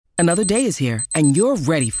Another day is here, and you're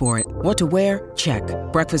ready for it. What to wear? Check.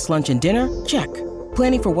 Breakfast, lunch, and dinner? Check.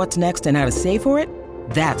 Planning for what's next and how to save for it?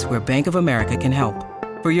 That's where Bank of America can help.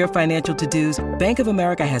 For your financial to-dos, Bank of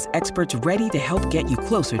America has experts ready to help get you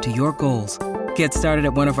closer to your goals. Get started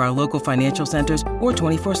at one of our local financial centers or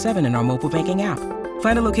 24/7 in our mobile banking app.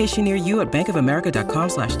 Find a location near you at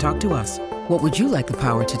bankofamerica.com/talktous. What would you like the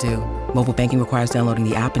power to do? Mobile banking requires downloading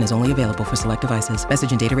the app and is only available for select devices.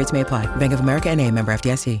 Message and data rates may apply. Bank of America N.A., member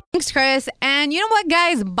FDIC. Thanks, Chris. And you know what,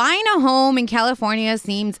 guys? Buying a home in California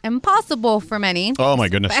seems impossible for many. Oh, my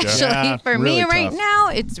goodness. Especially for really me right tough. now.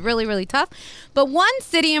 It's really, really tough. But one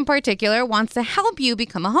city in particular wants to help you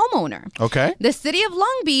become a homeowner. Okay. The city of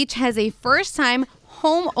Long Beach has a first-time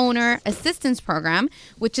homeowner assistance program,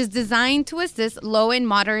 which is designed to assist low and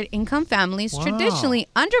moderate income families traditionally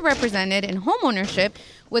underrepresented in homeownership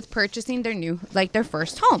with purchasing their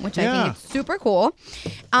first home, which I think is super cool.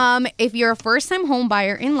 If you're a first-time home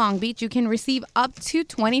buyer in Long Beach, you can receive up to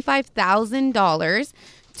 $25,000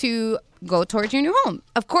 to go towards your new home.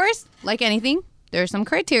 Of course, like anything, there are some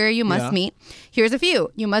criteria you must meet. Here's a few.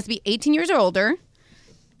 You must be 18 years or older.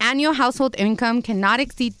 Annual household income cannot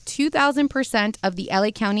exceed 2,000% of the LA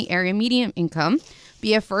County area median income.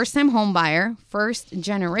 Be a first-time home buyer,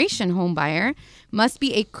 first-generation home buyer, must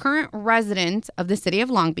be a current resident of the city of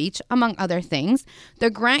Long Beach, among other things. The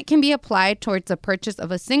grant can be applied towards the purchase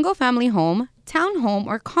of a single-family home, townhome,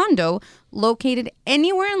 or condo located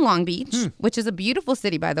anywhere in Long Beach, which is a beautiful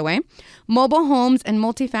city, by the way. Mobile homes and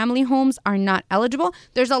multifamily homes are not eligible.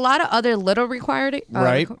 There's a lot of other little required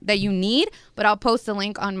that you need, but I'll post a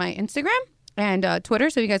link on my Instagram and Twitter,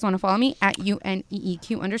 so you guys want to follow me at UNEEQ_.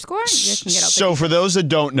 You guys can get out So for those that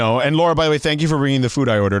don't know, and Laura, by the way, thank you for bringing the food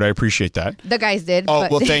I ordered. I appreciate that. The guys did. Oh,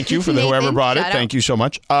 well, thank you for whoever brought it. Thank you so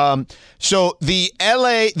much. So the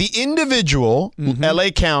individual LA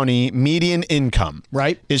County median income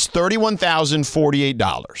is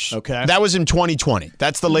 $31,048. Okay. That was in 2020.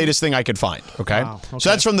 That's the latest thing I could find. Okay. Wow. Okay. So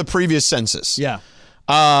that's from the previous census. Yeah.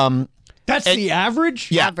 That's the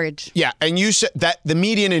average? Yeah. Average. Yeah. And you said that the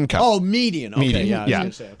median income. Oh, median. Okay. Median. Yeah. I was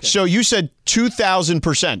gonna say, okay. So you said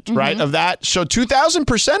 2,000%, right, of that. So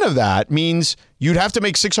 2,000% of that means you'd have to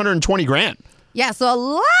make $620,000. Yeah, so a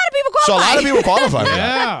lot of people qualify. So a lot of people qualify for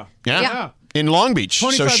Yeah. that. Yeah. In Long Beach.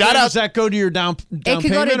 So shout out. Does that go to your down It payment?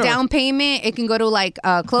 can go to down payment. It can go to like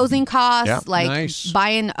closing costs, like Nice.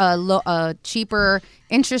 buying a cheaper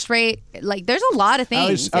interest rate. Like there's a lot of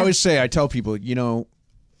things. I always say, I tell people,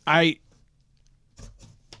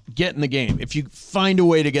 get in the game. If you find a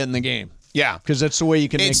way to get in the game. Yeah. Because that's the way you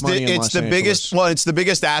can make money in Los Angeles. It's the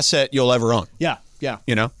biggest asset you'll ever own. Yeah. Yeah.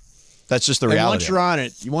 You know? That's just the And reality. once you're on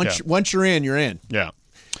it, once you're in, you're in. Yeah.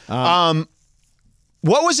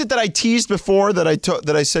 What was it that I teased before that I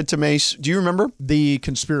said to Mase? Do you remember? The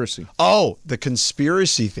conspiracy. Oh, the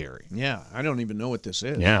conspiracy theory. Yeah. I don't even know what this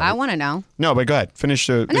is. Yeah. I want to know. No, but go ahead. Finish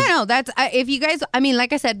the... No. That's if you guys. I mean,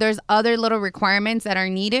 like I said, there's other little requirements that are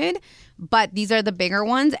needed, but these are the bigger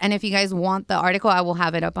ones. And if you guys want the article, I will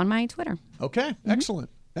have it up on my Twitter. Okay. Excellent.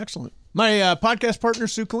 My podcast partner,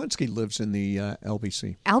 Sue Kalinsky, lives in the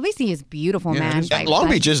LBC. LBC is beautiful, man. it is. Long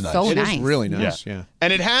Beach is nice. So It nice. is really nice. Yeah.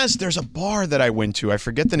 And there's a bar that I went to. I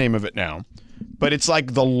forget the name of it now. But it's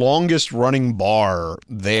like the longest running bar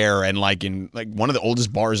there, and like one of the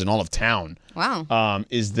oldest bars in all of town. Wow.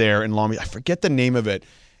 Is there in Long Beach. I forget the name of it.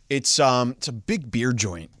 It's a big beer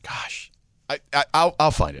joint. Gosh.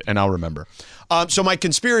 I'll find it and I'll remember. So my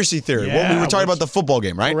conspiracy theory. We were talking about the football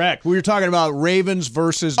game, right? Correct. We were talking about Ravens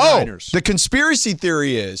versus Niners. The conspiracy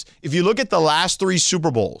theory is if you look at the last 3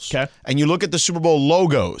 Super Bowls and you look at the Super Bowl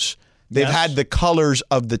logos, they've had the colors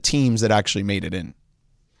of the teams that actually made it in.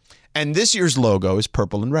 And this year's logo is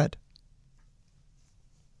purple and red.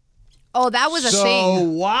 Oh, that was a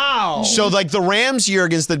thing. Wow. So like the Rams year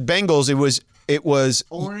against the Bengals, it was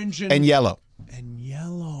orange and yellow. And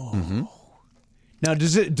yellow. Mm-hmm. Now,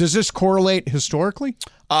 does this correlate historically?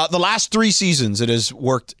 The last 3 seasons, it has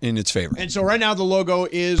worked in its favor. And so right now the logo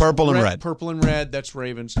is purple and red. Purple and red. That's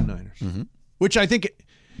Ravens and Niners. Mm-hmm. Which I think,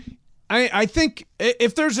 I think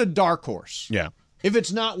if there's a dark horse, if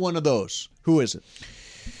it's not one of those, who is it?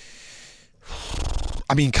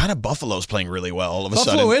 I mean, kind of Buffalo's playing really well all of a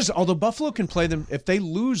sudden. Buffalo is, although Buffalo can play them. If they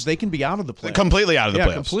lose, they can be out of the playoffs. Completely out of the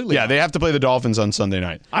playoffs. Completely. Yeah, they have to play the Dolphins on Sunday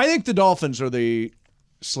night. I think the Dolphins are the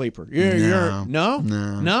sleeper. No.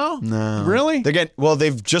 Really?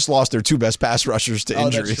 They've just lost their 2 best pass rushers to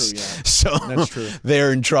injuries. That's true, So that's true.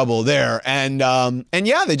 They're in trouble there. And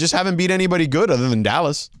they just haven't beat anybody good other than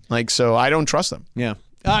Dallas. So I don't trust them. Yeah.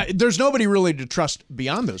 There's nobody really to trust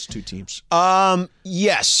beyond those 2 teams.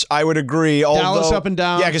 Yes, I would agree. Dallas up and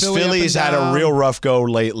down. Yeah, because Philly's had a real rough go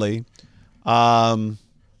lately.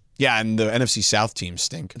 Yeah, and the NFC South teams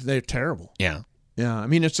stink. They're terrible. Yeah. Yeah, I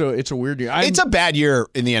mean, it's a weird year. It's a bad year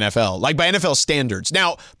in the NFL, like by NFL standards.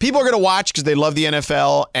 Now, people are going to watch because they love the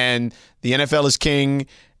NFL, and the NFL is king,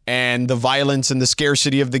 and the violence and the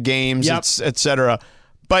scarcity of the games, et cetera.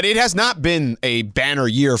 But it has not been a banner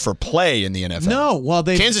year for play in the NFL. No, well,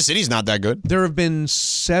 Kansas City's not that good. There have been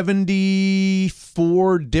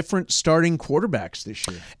 74 different starting quarterbacks this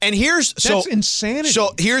year. And that's insanity.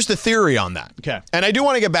 So here's the theory on that. Okay. And I do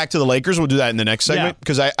want to get back to the Lakers. We'll do that in the next segment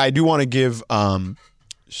because I do want to give some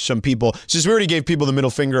people, since we already gave people the middle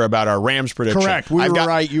finger about our Rams prediction. Correct. We were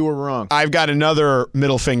right. You were wrong. I've got another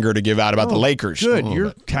middle finger to give out about the Lakers. Good.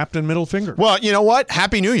 You're Captain Middle Finger. Well, you know what?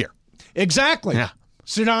 Happy New Year. Exactly. Yeah.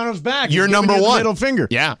 Sedano's back. You're number one. Middle finger.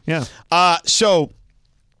 Yeah. Yeah. So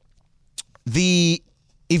if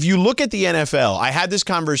you look at the NFL, I had this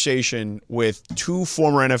conversation with two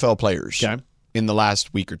former NFL players in the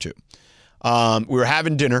last week or two. We were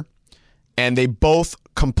having dinner, and they both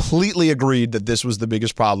completely agreed that this was the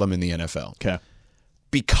biggest problem in the NFL. Okay.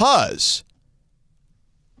 Because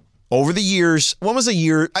over the years, when was a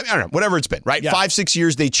year? I don't know, whatever it's been, right? 5-6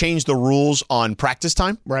 years, they changed the rules on practice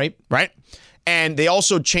time. Right. Right. And they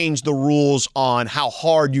also changed the rules on how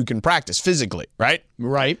hard you can practice physically, right?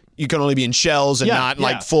 Right. You can only be in shells and not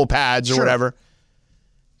like full pads or whatever.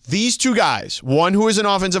 These two guys, one who is an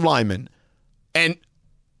offensive lineman and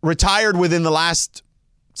retired within the last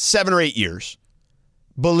 7 or 8 years,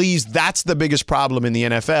 believes that's the biggest problem in the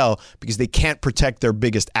NFL because they can't protect their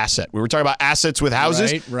biggest asset. We were talking about assets with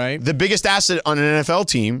houses. Right. The biggest asset on an NFL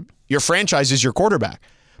team, your franchise, is your quarterback.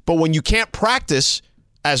 But when you can't practice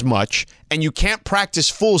as much and you can't practice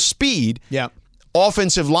full speed,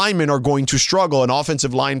 offensive linemen are going to struggle, and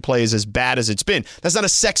offensive line play is as bad as it's been. That's not a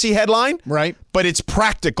sexy headline, right? But it's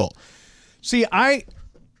practical. See, I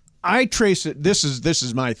trace it. This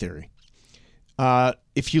is my theory.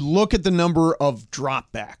 If you look at the number of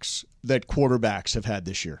dropbacks that quarterbacks have had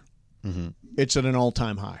this year, it's at an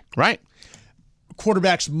all-time high. Right.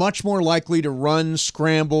 Quarterbacks much more likely to run,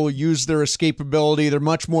 scramble, use their escapability. They're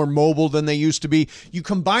much more mobile than they used to be. You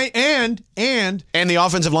combine and the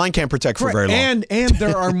offensive line can't protect for very long. And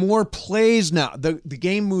there are more plays now. The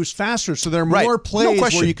game moves faster, so there are more plays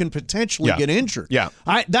where you can potentially get injured. Yeah.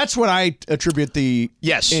 That's what I attribute the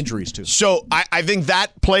injuries to. So I think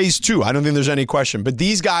that plays too. I don't think there's any question. But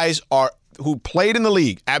these guys who played in the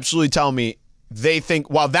league absolutely tell me they think,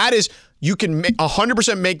 while that is, you can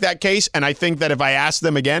 100% make that case, and I think that if I asked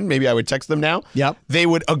them again, maybe I would text them now, they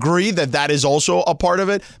would agree that that is also a part of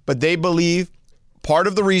it, but they believe part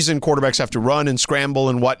of the reason quarterbacks have to run and scramble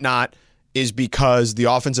and whatnot is because the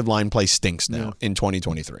offensive line play stinks now in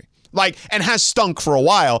 2023. And has stunk for a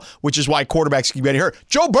while, which is why quarterbacks keep getting hurt.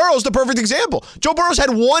 Joe Burrow's the perfect example. Joe Burrow's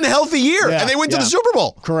had one healthy year, and they went to the Super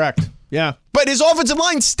Bowl. Correct. Yeah. But his offensive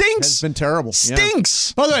line stinks. It's been terrible.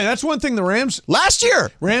 Stinks. By the way, that's one thing the Rams last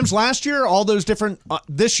year, all those different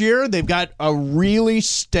this year, they've got a really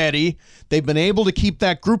steady. They've been able to keep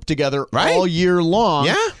that group together all year long.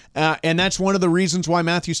 Yeah. And that's one of the reasons why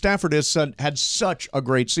Matthew Stafford has had such a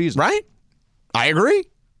great season. Right. I agree.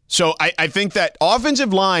 So I think that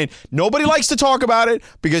offensive line, nobody likes to talk about it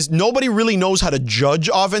because nobody really knows how to judge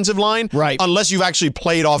offensive line unless you've actually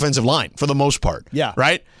played offensive line for the most part. Yeah.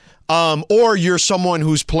 Right? Or you're someone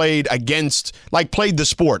who's played the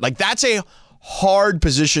sport. That's a hard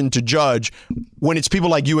position to judge when it's people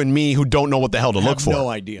like you and me who don't know what the hell to look for. No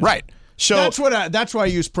idea. Right. So that's what I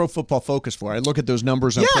use Pro Football Focus for. I look at those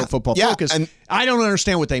numbers on Pro Football Focus. And I don't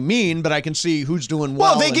understand what they mean, but I can see who's doing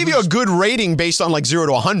well. Well, they give you a good rating based on 0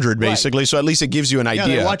 to 100, basically. So at least it gives you an idea.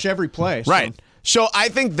 Yeah, they watch every play. Right. So I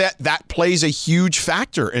think that plays a huge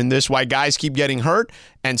factor in this, why guys keep getting hurt,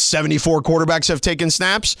 and 74 quarterbacks have taken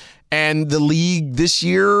snaps, and the league this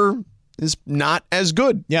year is not as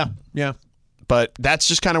good. Yeah. But that's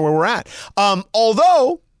just kind of where we're at.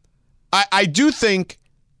 Although I do think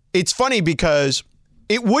it's funny because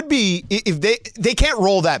it would be if they can't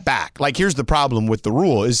roll that back. Here's the problem with the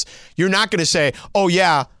rule is you're not going to say, oh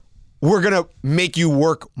yeah, we're going to make you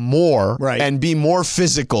work more and be more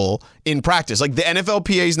physical in practice. The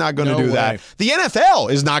NFLPA is not going to do that. The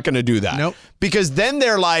NFL is not going to do that. Nope. Because then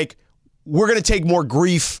they're like, we're going to take more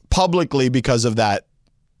grief publicly because of that,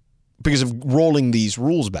 because of rolling these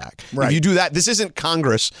rules back. Right. If you do that, this isn't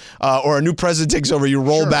Congress or a new president takes over, you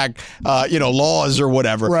roll back laws or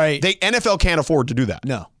whatever. Right. The NFL can't afford to do that.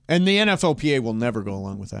 No. And the NFLPA will never go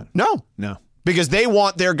along with that. No. Because they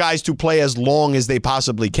want their guys to play as long as they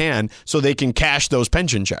possibly can so they can cash those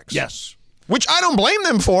pension checks. Yes. Which I don't blame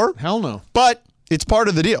them for. Hell no. But it's part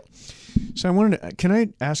of the deal. So can I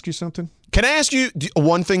ask you something? Can I ask you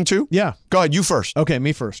one thing too? Yeah. Go ahead, you first. Okay,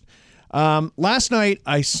 me first. Last night,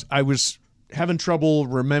 I was having trouble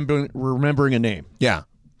remembering a name. Yeah.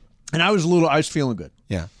 And I was feeling good.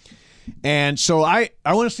 Yeah. And so I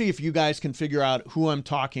want to see if you guys can figure out who I'm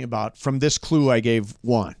talking about from this clue I gave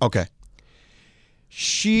Juan. Okay.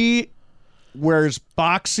 She wears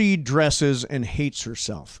boxy dresses and hates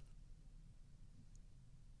herself.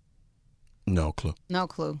 No clue. No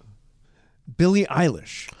clue. Billie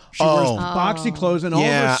Eilish. She wears boxy clothes, and all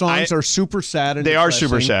of her songs are super sad. And they depressing. are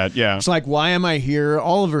super sad, yeah. It's like, Why Am I Here?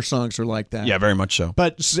 All of her songs are like that. Yeah, very much so.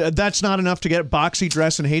 But that's not enough to get boxy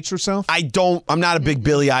dress and hates herself? I'm not a big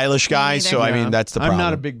Billie Eilish guy, so I mean, that's the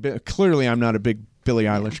problem. Clearly, I'm not a big Billie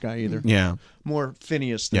Eilish guy either. Yeah. More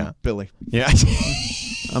Phineas than Billy. Yeah.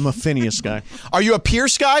 I'm a Phineas guy. Are you a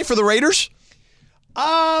Pierce guy for the Raiders?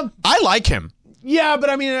 I like him. Yeah, but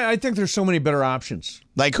I mean, I think there's so many better options.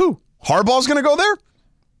 Like who? Harbaugh's going to go there?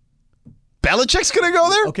 Belichick's going to go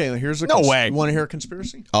there? Okay, here's a no way. You want to hear a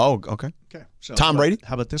conspiracy? Oh, okay. Okay. So Tom Brady?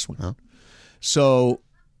 How about this one? Oh. So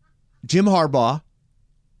Jim Harbaugh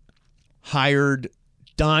hired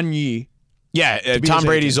Don Yee. Yeah, Tom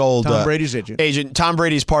Brady's agent. old Tom Brady's agent. Tom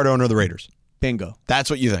Brady's part owner of the Raiders. Bingo. That's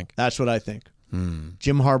what you think? That's what I think.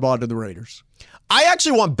 Jim Harbaugh to the Raiders. I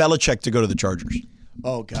actually want Belichick to go to the Chargers.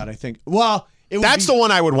 Oh, God, I think. Well, that's the one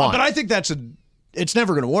I would want. But I think it's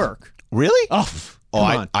never going to work. Really? Come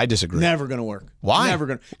on. I disagree. Never going to work. Why? Never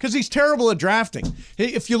going to. Because he's terrible at drafting.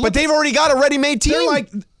 If you look, but they've already got a ready-made team.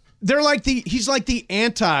 He's like the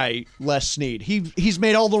anti-Les Snead. He's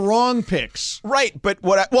made all the wrong picks. Right, but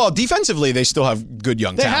defensively they still have good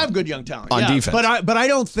young talent. They have good young talent on defense. But I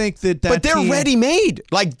don't think that But they're ready-made.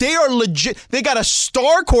 Like they are legit. They got a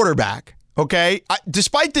star quarterback. Okay,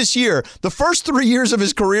 despite this year, the first 3 years of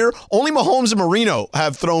his career, only Mahomes and Marino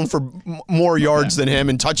have thrown for more yards than him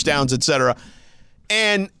and touchdowns, etc.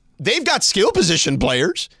 And they've got skill position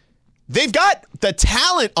players. They've got the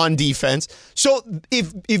talent on defense. So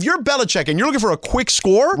if you're Belichick and you're looking for a quick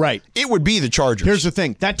score, right, it would be the Chargers. Here's the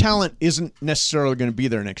thing. That talent isn't necessarily going to be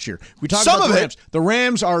there next year. We talk Some about of the Rams. it. The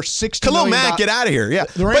Rams are $60 Khalil million. Mack, get out of here. Yeah.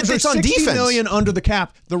 The Rams but it's are on $60 defense. million under the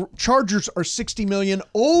cap. The Chargers are $60 million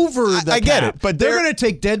over the cap. I get it, but they're going to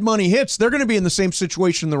take dead money hits. They're going to be in the same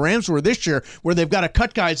situation the Rams were this year, where they've got to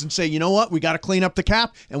cut guys and say, you know what, we got to clean up the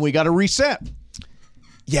cap and we got to reset.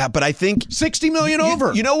 Yeah, but I think $60 million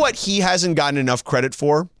over. You know what he hasn't gotten enough credit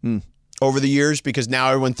for over the years? Because now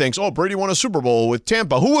everyone thinks, Brady won a Super Bowl with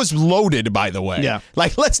Tampa, who was loaded, by the way. Yeah.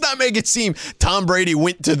 Like, let's not make it seem Tom Brady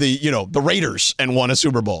went to the Raiders and won a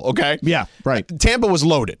Super Bowl, okay? Yeah, right. Tampa was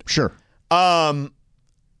loaded. Sure. Belichick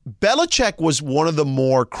was one of the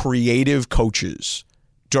more creative coaches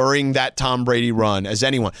during that Tom Brady run as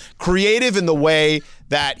anyone. Creative in the way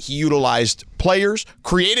that he utilized players,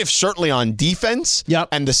 creative certainly on defense,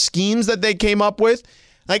 and the schemes that they came up with.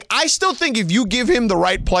 Like, I still think if you give him the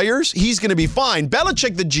right players, he's going to be fine.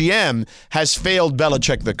 Belichick, the GM, has failed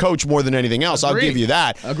Belichick, the coach, more than anything else. Agreed. I'll give you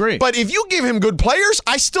that. Agreed. But if you give him good players,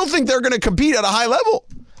 I still think they're going to compete at a high level.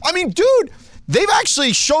 I mean, dude, they've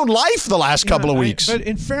actually shown life the last couple of weeks. But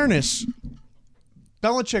in fairness,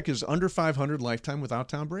 Belichick is under 500 lifetime without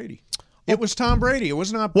Tom Brady. It was Tom Brady. It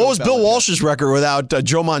was not Bill What was Bill Belichick. Walsh's record without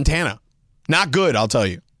Joe Montana? Not good, I'll tell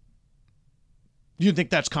you. You think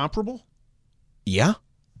that's comparable? Yeah.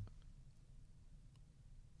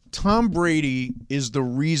 Tom Brady is the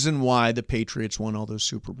reason why the Patriots won all those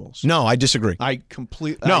Super Bowls. No, I disagree. I think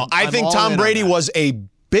all Tom in Brady on that. was a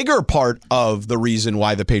bigger part of the reason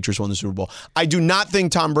why the Patriots won the Super Bowl. I do not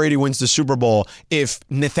think Tom Brady wins the Super Bowl if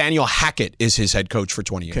Nathaniel Hackett is his head coach for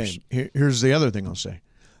 20 years. Okay, here's the other thing I'll say.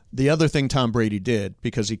 The other thing Tom Brady did,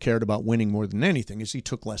 because he cared about winning more than anything, is he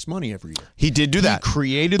took less money every year. He did do that. He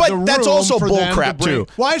created but the room that's also for bull them crap to bring.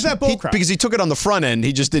 too. Why is that bull crap? Because he took it on the front end.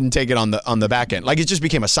 He just didn't take it on the back end. Like, it just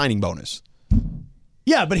became a signing bonus.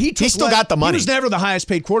 Yeah, but he still got the money. He was never the highest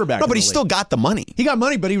paid quarterback. No, in but the he league. still got the money. He got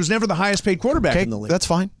money, but he was never the highest paid quarterback in the league. That's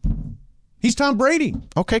fine. He's Tom Brady.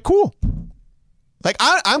 Okay, cool. Like,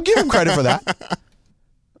 I'm giving credit for that.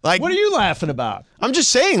 Like, what are you laughing about? I'm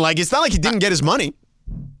just saying, like, it's not like he didn't get his money.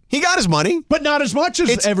 He got his money. But not as much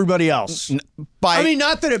as everybody else. By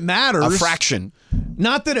not that it matters. a fraction.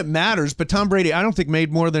 Not that it matters, but Tom Brady, I don't think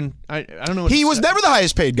made more than, I don't know. He was never the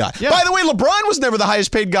highest paid guy. Yeah. By the way, LeBron was never the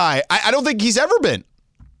highest paid guy. I don't think he's ever been.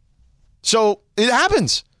 So it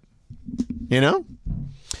happens. You know?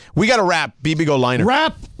 We got to wrap. BB Go Liner.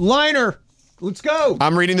 Rap liner. Let's go.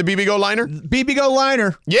 I'm reading the BB Go Liner. BB Go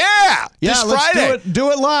liner. Yeah. This let's Friday.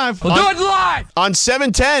 do it live. We'll do it live on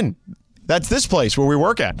 710. That's this place where we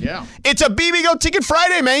work at. Yeah. It's a BB Go Ticket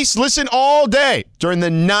Friday, Mase. Listen all day during the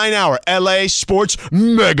 9-hour LA Sports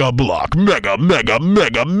Mega Block. Mega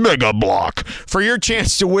Block. For your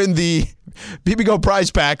chance to win the BBGO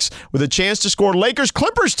prize packs with a chance to score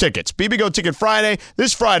Lakers-Clippers tickets. BBGO Ticket Friday,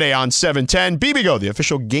 this Friday on 7/10. BBGO, the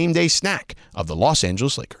official game day snack of the Los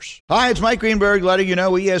Angeles Lakers. Hi, it's Mike Greenberg letting you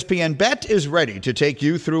know ESPN Bet is ready to take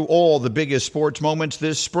you through all the biggest sports moments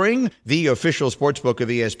this spring. The official sportsbook of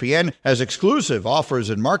ESPN has exclusive offers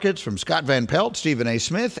and markets from Scott Van Pelt, Stephen A.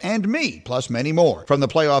 Smith, and me, plus many more. From the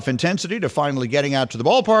playoff intensity to finally getting out to the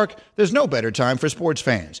ballpark, there's no better time for sports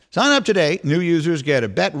fans. Sign up today. New users get a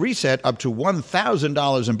bet reset up to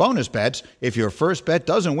 $1,000 in bonus bets if your first bet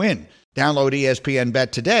doesn't win. Download ESPN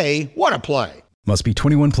Bet today. What a play. Must be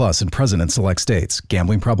 21 plus and present in select states.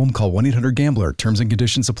 Gambling problem? Call 1-800-GAMBLER. Terms and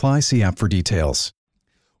conditions apply. See app for details.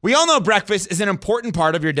 We all know breakfast is an important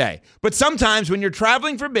part of your day, but sometimes when you're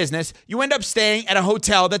traveling for business, you end up staying at a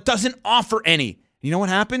hotel that doesn't offer any. You know what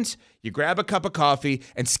happens? You grab a cup of coffee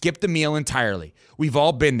and skip the meal entirely. We've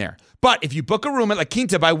all been there. But if you book a room at La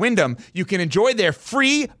Quinta by Wyndham, you can enjoy their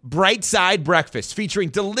free Bright Side breakfast featuring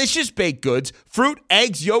delicious baked goods, fruit,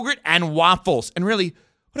 eggs, yogurt, and waffles. And really,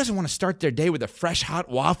 who doesn't want to start their day with a fresh, hot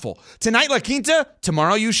waffle? Tonight, La Quinta,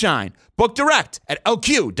 tomorrow you shine. Book direct at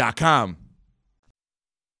lq.com.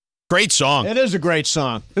 Great song. It is a great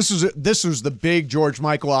song. This was the big George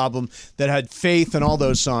Michael album that had Faith and all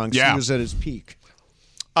those songs. Yeah. He was at his peak.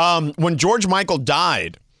 When George Michael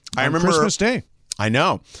died, I remember Christmas Day. I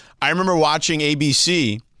know. I remember watching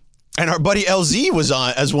ABC, and our buddy LZ was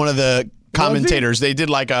on as one of the commentators. They did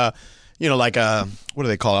like a what do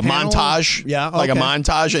they call it? A Panel? montage? Yeah, like a okay.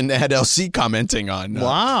 montage, and they had LZ commenting on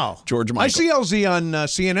George Michael. I see LZ on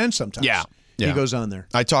CNN sometimes. Yeah. He goes on there.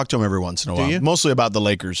 I talk to him every once in a while. you? Mostly about the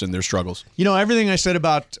Lakers and their struggles. You know, everything I said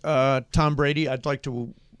about Tom Brady, I'd like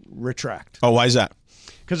to retract. Oh, why is that?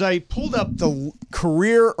 Because I pulled up the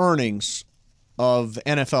career earnings of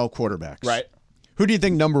NFL quarterbacks. Right. Who do you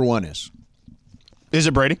think number one is? Is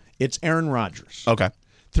it Brady? It's Aaron Rodgers. Okay.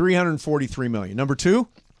 $343 million. Number two,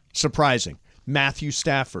 surprising, Matthew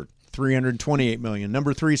Stafford. $328 million.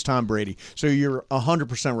 Number three is Tom Brady. So you're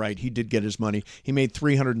 100% right. He did get his money. He made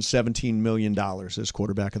 $317 million as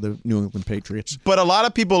quarterback of the New England Patriots. But a lot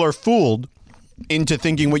of people are fooled into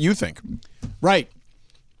thinking what you think. Right.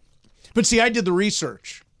 But see, I did the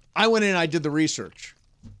research. I went in and I did the research.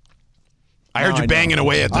 I heard you banging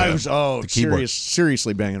away at the keyboard.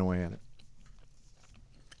 Seriously banging away at it.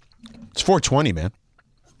 It's 420, man.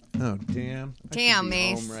 Oh, damn. Damn,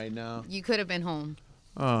 Mase. Home right now. You could have been home.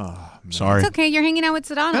 Oh, sorry. It's okay. You're hanging out with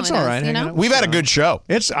Sedano. That's with all us, right. you know? We've had a good show.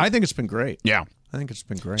 I think it's been great. Yeah. I think it's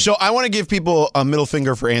been great. So I want to give people a middle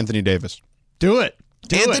finger for Anthony Davis. Do it.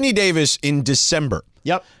 Anthony Davis in December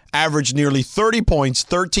averaged nearly 30 points,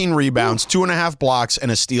 13 rebounds, 2.5 blocks,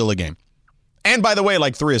 and a steal a game. And by the way,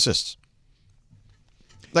 like 3 assists.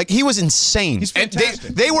 Like, he was insane. He's fantastic.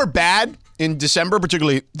 And they were bad in December,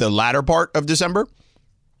 particularly the latter part of December.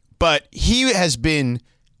 But he has been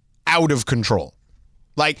out of control.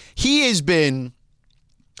 Like, he's putting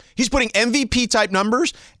MVP type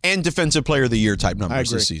numbers and Defensive Player of the Year type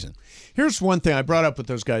numbers this season. Here's one thing I brought up with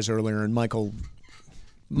those guys earlier, and Michael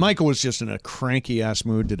was just in a cranky ass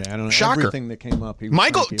mood today. I don't know. Shocker. Everything that came up.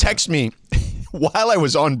 Michael texted me while I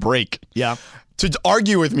was on break. Yeah. To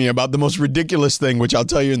argue with me about the most ridiculous thing, which I'll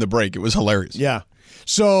tell you in the break. It was hilarious. Yeah.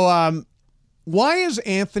 So why is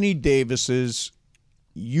Anthony Davis's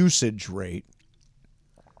usage rate,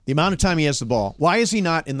 the amount of time he has the ball, why is he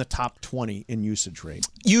not in the top 20 in usage rate?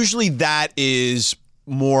 Usually that is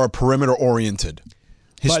more perimeter oriented.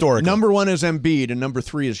 Historically. But number one is Embiid and number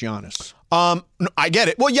 3 is Giannis. I get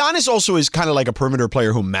it. Well, Giannis also is kind of like a perimeter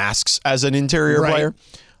player who masks as an interior player.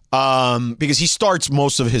 Because he starts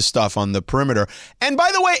most of his stuff on the perimeter. And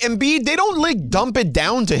by the way, Embiid, they don't like dump it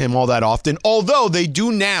down to him all that often, although they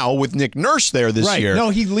do now with Nick Nurse there this year. No,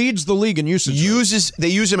 he leads the league in usage. They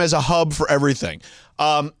use him as a hub for everything.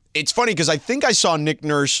 It's funny because I think I saw Nick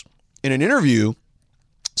Nurse in an interview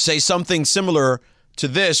say something similar to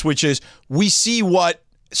this, which is we see what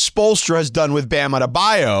Spoelstra has done with Bam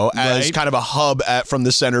Adebayo as kind of a hub from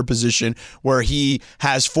the center position where he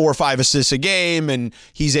has 4 or 5 assists a game and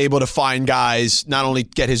he's able to find guys, not only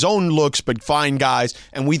get his own looks, but find guys.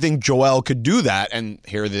 And we think Joel could do that. And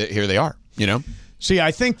here they are, you know? See,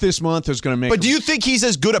 I think this month is going to make. But do you think he's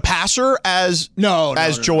as good a passer as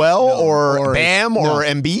Joel or Bam or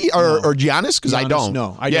Embiid or Giannis? Because I don't.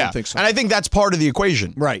 No, I don't think so. And I think that's part of the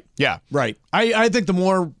equation. Right. Yeah. Right. I think the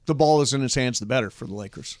more the ball is in his hands, the better for the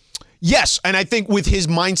Lakers. Yes, and I think with his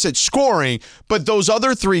mindset scoring, but those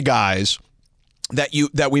other 3 guys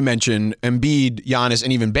that we mentioned, Embiid, Giannis,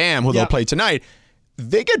 and even Bam, who they'll play tonight,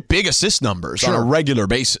 they get big assist numbers on a regular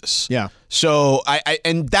basis. Yeah. So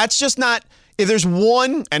and that's just not. if there's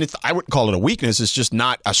one, and I wouldn't call it a weakness, it's just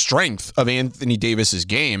not a strength of Anthony Davis's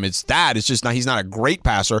game. It's just not, he's not a great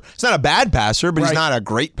passer. He's not a bad passer, but he's not a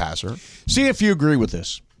great passer. See if you agree with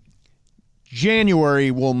this.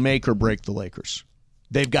 January will make or break the Lakers.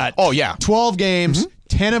 They've got 12 games,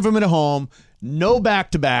 10 of them at home, no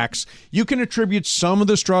back-to-backs. You can attribute some of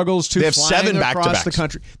the struggles to they have flying 7 across back-to-backs. the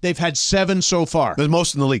country. They've had 7 so far. There's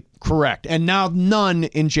most in the league. Correct. And now none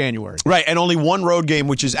in January. Right, and only one road game,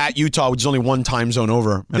 which is at Utah, which is only one time zone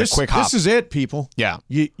over and a quick hop. This is it, people. Yeah.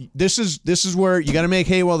 This is where you got to make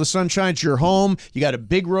hay while the sun shines. You're home. You got a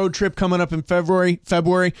big road trip coming up in February for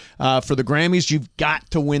the Grammys. You've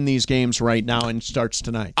got to win these games right now, and it starts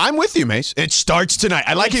tonight. I'm with you, Mase. It starts tonight.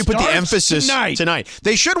 I like how you put the emphasis tonight.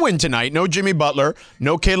 They should win tonight. No Jimmy Butler,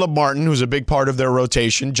 no Caleb Martin, who's a big part of their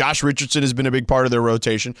rotation. Josh Richardson has been a big part of their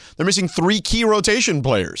rotation. They're missing 3 key rotation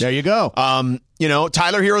players. There you go.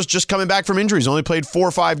 Tyler Hero's just coming back from injuries. Only played 4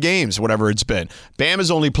 or 5 games, whatever it's been. Bam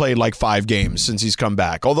has only played like 5 games since he's come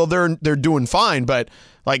back. Although they're doing fine, but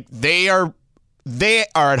like they are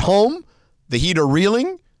at home. The Heat are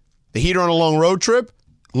reeling. The Heat are on a long road trip.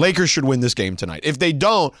 Lakers should win this game tonight. If they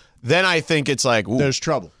don't, then I think it's like, ooh. There's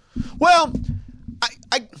trouble. Well,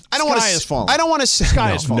 I don't want to. Sky is falling. I don't want to say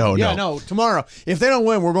Sky is falling. No. Tomorrow, if they don't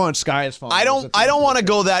win, we're going sky is falling. I don't want to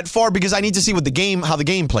go that far because I need to see how the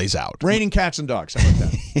game plays out. Raining cats and dogs. How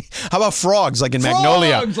about that? How about frogs like in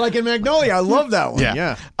Magnolia? Frogs like in Magnolia. I love that one.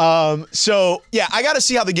 Yeah. I got to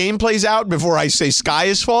see how the game plays out before I say sky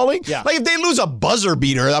is falling. Yeah. Like if they lose a buzzer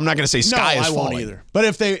beater, I'm not going to say sky is falling. I won't either. But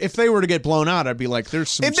if they were to get blown out, I'd be like, there's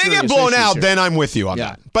some. If they get blown out, here. then I'm with you on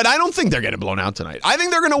that. But I don't think they're getting blown out tonight. I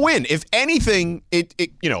think they're going to win. If anything,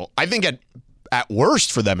 I think at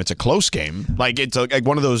worst for them, it's a close game. Like it's like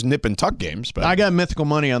one of those nip and tuck games. But I got mythical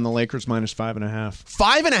money on the Lakers minus 5.5.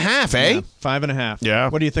 5.5, eh? Yeah, 5.5. Yeah.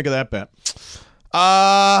 What do you think of that bet?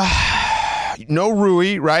 No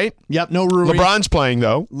Rui, right? Yep, no Rui. LeBron's playing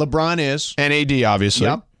though. LeBron is. And AD, obviously.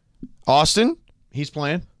 Yep. Austin? He's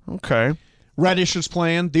playing. Okay. Reddish is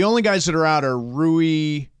playing. The only guys that are out are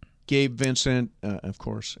Rui, Gabe Vincent, of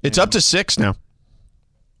course. It's up to 6 now.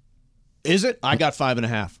 Is it? I got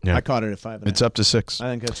 5.5. Yeah. I caught it at 5.5. It's up to 6. I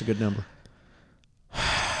think that's a good number.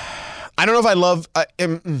 I don't know if I love.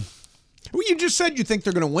 Well, you just said you think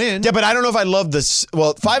they're going to win. Yeah, but I don't know if I love this.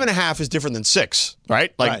 Well, 5.5 is different than 6,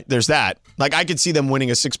 right? Like, there's that. Like, I could see them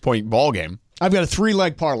winning a 6-point ball game. I've got a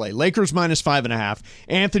 3-leg parlay. Lakers minus 5.5.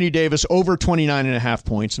 Anthony Davis over 29.5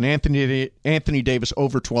 points, and Anthony Davis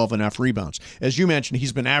over 12.5 rebounds. As you mentioned,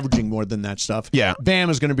 he's been averaging more than that stuff. Yeah.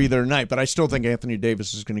 Bam is going to be there tonight, but I still think Anthony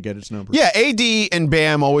Davis is going to get his numbers. Yeah, AD and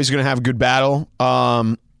Bam always going to have a good battle.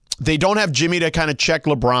 They don't have Jimmy to kind of check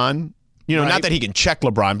LeBron. Not that he can check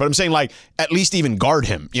LeBron, but I'm saying like at least even guard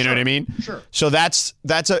him. You know what I mean? Sure. So that's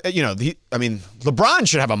LeBron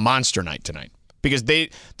should have a monster night tonight because the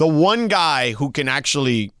one guy who can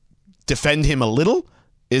actually defend him a little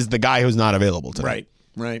is the guy who's not available tonight.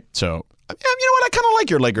 Right. So you know what? I kind of like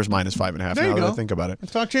your Lakers minus 5.5. There you now go. that I think about it.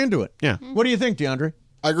 Let's talk you into it. Yeah. What do you think, DeAndre?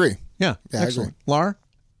 I agree. Yeah. Excellent. Laura?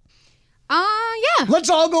 Yeah. Let's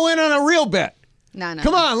all go in on a real bet. No.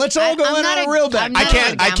 Come on, let's all go in on a real bet.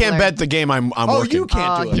 I can't bet the game I'm working. You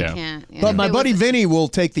can't do it. You can't. Yeah. But my buddy Vinny will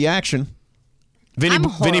take the action. Vinny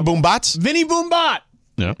Boombots? Vinny Boombot.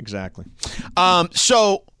 Yeah. Exactly.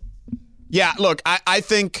 Look, I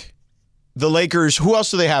think the Lakers, who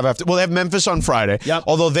else do they have after? Well, they have Memphis on Friday. Yep.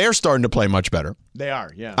 Although they're starting to play much better. They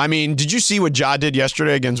are, yeah. I mean, did you see what Ja did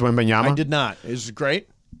yesterday against Wembanyama? I did not. Is it great?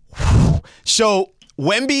 So,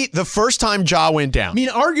 Wemby, the first time Ja went down. I mean,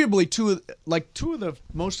 arguably two of the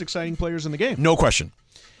most exciting players in the game. No question.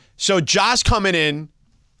 So, Ja's coming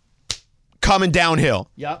downhill.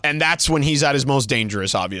 Yep. And that's when he's at his most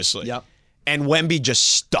dangerous, obviously. Yep. And Wemby just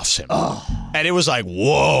stuffs him. Oh. And it was like,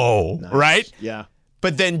 whoa, nice. Right? Yeah.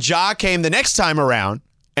 But then Ja came the next time around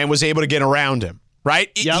and was able to get around him, right?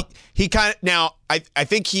 Yep. He kind of, now, I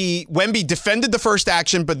think Wemby defended the first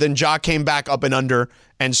action, but then Ja came back up and under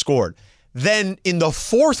and scored. Then in the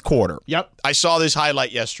fourth quarter, I saw this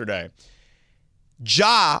highlight yesterday.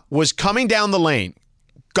 Ja was coming down the lane,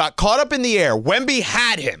 got caught up in the air. Wemby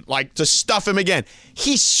had him, like to stuff him again.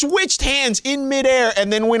 He switched hands in midair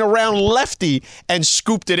and then went around lefty and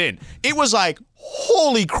scooped it in. It was like,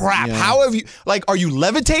 holy crap. Yeah. How have you, are you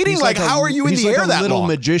levitating? How are you in the air that long? He's like a little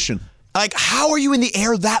magician. Like, how are you in the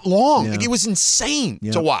air that long? Yeah. Like, it was insane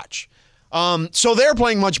to watch. So they're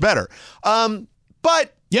playing much better.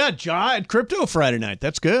 But yeah, Ja at Crypto Friday night.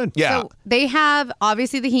 That's good. Yeah. So they have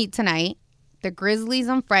obviously the Heat tonight, the Grizzlies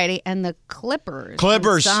on Friday, and the Clippers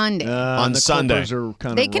on Sunday. On Sunday. Clippers are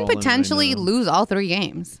kind they can potentially lose all 3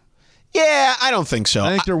 games. Yeah, I don't think so. I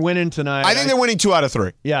think they're winning tonight. I think they're winning 2 out of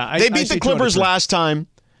 3. Yeah. They beat the Clippers last time,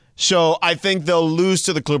 so I think they'll lose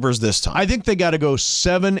to the Clippers this time. I think they got to go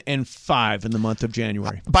 7-5 in the month of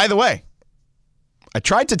January. By the way, I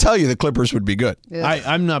tried to tell you the Clippers would be good.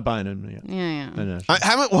 I'm not buying them yet. Yeah. I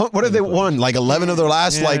haven't. What have they won? Like 11 of their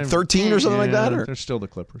last 13 or something like that? Or? They're still the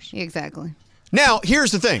Clippers. Exactly. Now,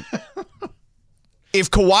 here's the thing. If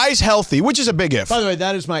Kawhi's healthy, which is a big if. By the way,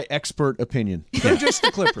 that is my expert opinion. They're just the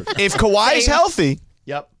Clippers. If Kawhi's healthy,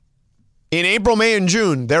 yep. In April, May, and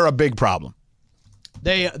June, they're a big problem.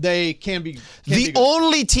 They can be the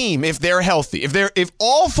only team, if they're healthy, if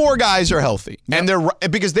all 4 guys are healthy, and they're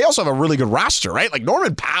because they also have a really good roster, right? Like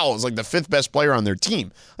Norman Powell is like the 5th best player on their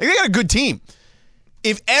team. Like they got a good team.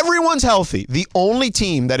 If everyone's healthy, the only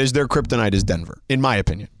team that is their kryptonite is Denver, in my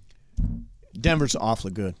opinion. Denver's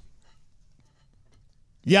awfully good.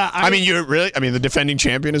 Yeah, I mean, the defending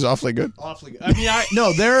champion is awfully good. Awfully good. I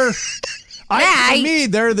mean, they're. To me,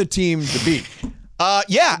 they're the team to beat.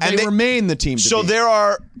 Yeah, and they remain the team to beat. So there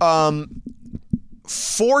are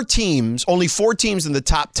 4 teams, only 4 teams in the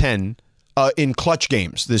top 10 in clutch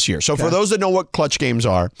games this year. So for those that know what clutch games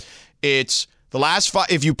are, it's the last 5.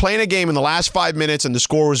 If you play in a game in the last 5 minutes and the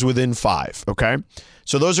score was within 5, okay?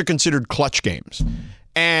 So those are considered clutch games.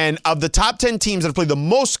 And of the top 10 teams that have played the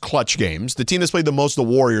most clutch games, the team that's played the most, the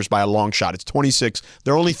Warriors, by a long shot. It's 26.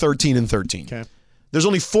 They're only 13-13. Okay. There's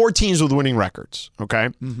only 4 teams with winning records, okay?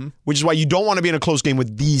 Mm-hmm. Which is why you don't want to be in a close game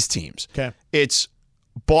with these teams. Okay. It's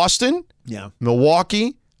Boston,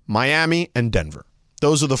 Milwaukee, Miami, and Denver.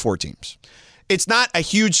 Those are the 4 teams. It's not a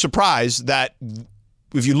huge surprise that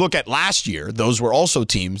if you look at last year, those were also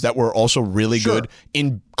teams that were also really good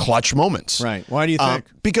in clutch moments. Right. Why do you think?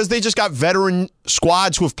 Because they just got veteran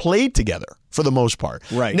squads who have played together for the most part.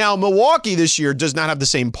 Right. Now, Milwaukee this year does not have the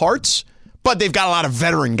same parts, but they've got a lot of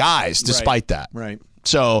veteran guys despite that. Right.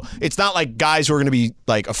 So it's not like guys who are going to be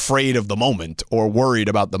like afraid of the moment or worried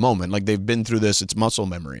about the moment. Like they've been through this. It's muscle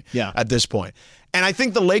memory at this point. And I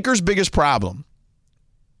think the Lakers' biggest problem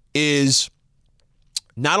is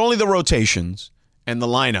not only the rotations and the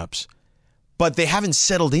lineups, but they haven't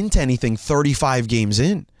settled into anything 35 games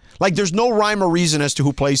in. Like there's no rhyme or reason as to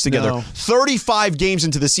who plays together. No. 35 games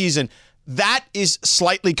into the season, that is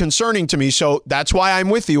slightly concerning to me. So that's why I'm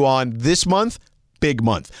with you on this month, big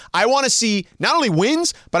month. I want to see not only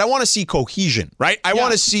wins, but I want to see cohesion, right? I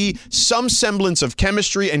want to see some semblance of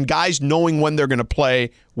chemistry and guys knowing when they're going to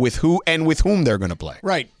play with who and with whom they're going to play.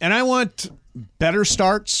 Right. And I want better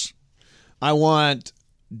starts. I want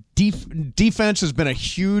defense has been a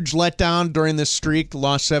huge letdown during this streak,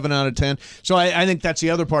 lost 7 out of 10. So I think that's the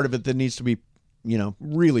other part of it that needs to be,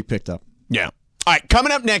 really picked up. Yeah. All right,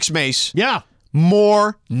 coming up next, Mase. Yeah.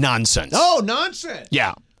 More nonsense. Oh, nonsense.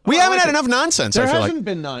 Yeah. We haven't had enough nonsense, I feel like. There hasn't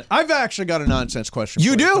been none. I've actually got a nonsense question for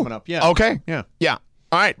you. Coming up. Yeah. Okay. Yeah. Yeah.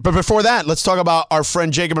 All right, but before that, let's talk about our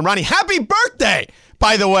friend Jacob and Ronnie. Happy birthday,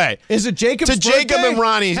 by the way. Is it Jacob's birthday? To Jacob and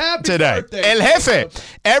Ronnie today. Birthday, El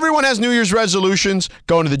Jefe. Everyone has New Year's resolutions,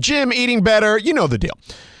 going to the gym, eating better. You know the deal.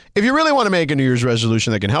 If you really want to make a New Year's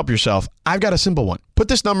resolution that can help yourself, I've got a simple one. Put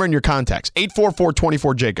this number in your contacts,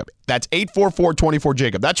 844-24-JACOB. That's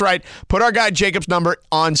 844-24-JACOB. That's right. Put our guy Jacob's number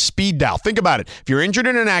on speed dial. Think about it. If you're injured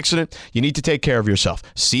in an accident, you need to take care of yourself.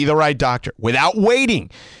 See the right doctor without waiting.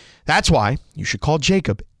 That's why you should call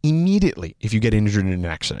Jacob immediately if you get injured in an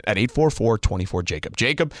accident at 844-24-JACOB.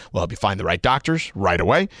 Jacob will help you find the right doctors right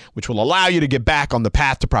away, which will allow you to get back on the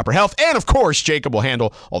path to proper health. And, of course, Jacob will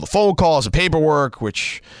handle all the phone calls and paperwork,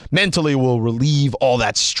 which mentally will relieve all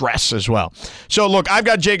that stress as well. So, look, I've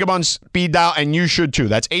got Jacob on speed dial, and you should too.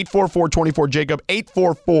 That's 844-24-JACOB,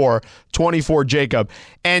 844-24-JACOB.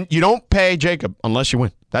 And you don't pay Jacob unless you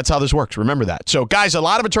win. That's how this works. Remember that. So, guys, a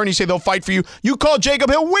lot of attorneys say they'll fight for you. You call Jacob,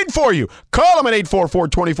 he'll win for you. Call him at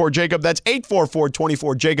 844-24-JACOB. That's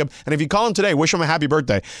 844-24-JACOB. And if you call him today, wish him a happy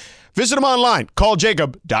birthday. Visit him online.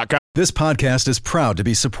 Calljacob.com. This podcast is proud to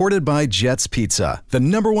be supported by Jets Pizza, the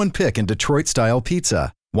 #1 pick in Detroit-style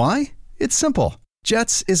pizza. Why? It's simple.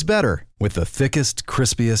 Jets is better. With the thickest,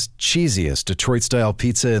 crispiest, cheesiest Detroit-style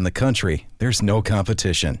pizza in the country, there's no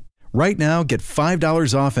competition. Right now, get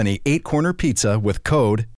 $5 off any 8-corner pizza with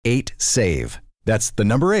code 8SAVE. That's the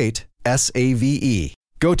number 8, SAVE.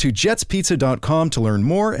 Go to jetspizza.com to learn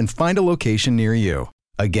more and find a location near you.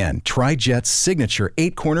 Again, try Jet's signature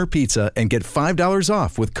 8-corner pizza and get $5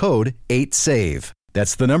 off with code 8SAVE.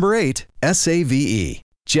 That's the number 8, SAVE.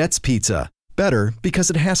 Jet's Pizza. Better because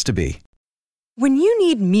it has to be. When you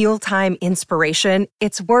need mealtime inspiration,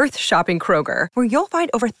 it's worth shopping Kroger, where you'll find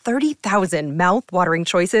over 30,000 mouth-watering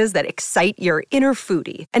choices that excite your inner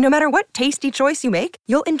foodie. And no matter what tasty choice you make,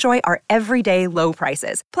 you'll enjoy our everyday low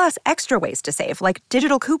prices, plus extra ways to save, like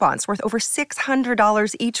digital coupons worth over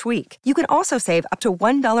 $600 each week. You can also save up to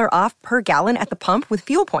 $1 off per gallon at the pump with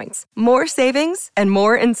fuel points. More savings and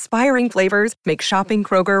more inspiring flavors make shopping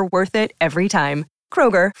Kroger worth it every time.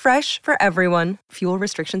 Kroger, fresh for everyone. Fuel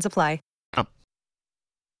restrictions apply.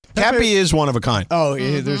 Cappy is one of a kind. Oh,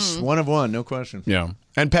 yeah, there's one of one, no question. Yeah.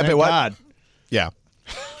 And Pepe, Thank what? God. Yeah.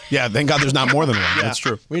 Yeah, thank God there's not more than one. Yeah. That's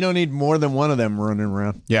true. We don't need more than one of them running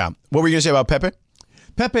around. Yeah. What were you going to say about Pepe?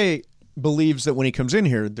 Pepe believes that when he comes in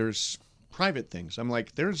here, there's private things. I'm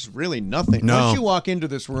like, there's really nothing. No. Once you walk into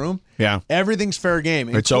this room, Yeah. everything's fair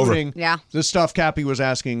game. It's over. Including Yeah. the stuff Cappy was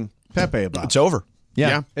asking Pepe about. It's over.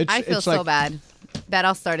 Yeah. I feel it's so like- bad. That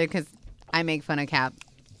all started because I make fun of Cap.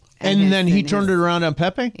 And then he turned it around on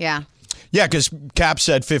Pepe? Yeah. Yeah, because Cap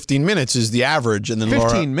said 15 minutes is the average, and then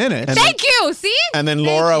 15 minutes? and Thank you. See? And then Thank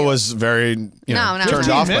Laura you. was very, No, turned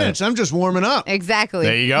 15 off by minutes. it. I'm just warming up. Exactly.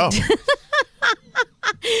 There you go.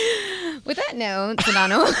 With that note,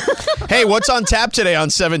 Sedano. Hey, what's on tap today on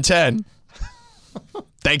 710?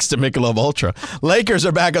 Thanks to Michelob Ultra. Lakers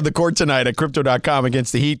are back on the court tonight at Crypto.com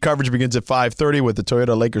against the Heat. Coverage begins at 5:30 with the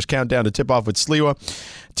Toyota Lakers countdown to tip-off with Sliwa.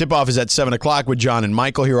 Tip-off is at 7 o'clock with John and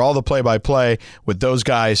Michael. Hear all the play-by-play with those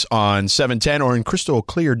guys on 710 or in crystal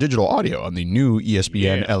clear digital audio on the new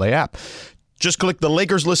ESPN LA app. Just click the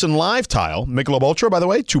Lakers Listen Live tile. Michelob Ultra, by the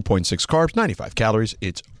way, 2.6 carbs, 95 calories.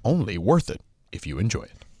 It's only worth it if you enjoy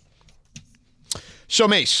it. So,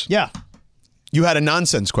 Mase. Yeah. You had a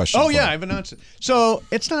nonsense question. Oh, for yeah, me. I have an answer. So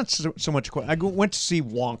it's not so much a question. went to see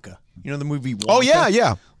Wonka. You know the movie Wonka? Oh, yeah,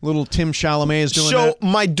 yeah. Little Tim Chalamet is doing So that.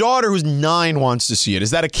 my daughter, who's 9, wants to see it. Is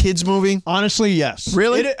that a kid's movie? Honestly, yes.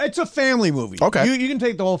 Really? It's a family movie. Okay. You can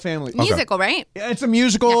take the whole family. Musical, right? Yeah, it's a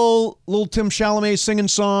musical. Little Tim Chalamet singing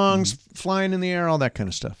songs, flying in the air, all that kind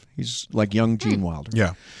of stuff. He's like young Gene Wilder.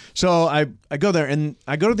 Yeah. So I go there, and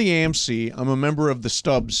I go to the AMC. I'm a member of the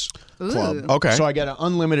Stubbs Club. Okay. So I get an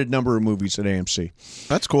unlimited number of movies at AMC.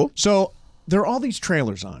 That's cool. So there are all these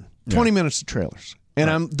trailers on, 20 minutes of trailers.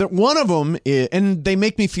 And one of them is, and they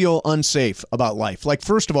make me feel unsafe about life. Like,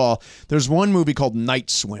 first of all, there's one movie called Night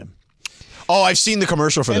Swim. Oh, I've seen the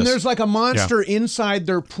commercial for And this. there's like a monster inside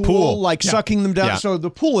their pool, like sucking them down. Yeah. So the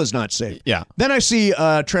pool is not safe. Yeah. Then I see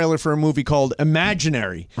a trailer for a movie called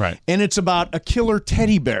Imaginary. Right. And it's about a killer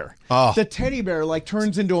teddy bear. Oh. The teddy bear like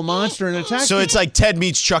turns into a monster and attacks So you. it's like Ted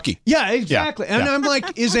meets Chucky. Yeah, exactly. And Yeah. I'm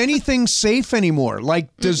like, is anything safe anymore?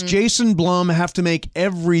 Like, does Jason Blum have to make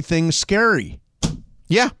everything scary?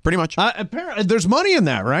 Yeah, pretty much. Apparently, there's money in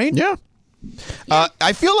that, right? Yeah.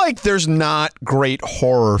 I feel like there's not great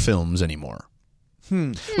horror films anymore.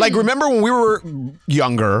 Like, remember when we were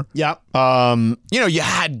younger? Yeah. You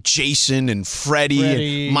had Jason and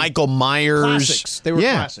Freddy and Michael Myers. Classics. They were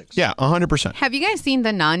classics. Yeah, 100%. Have you guys seen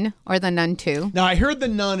The Nun or The Nun 2? Now, I heard The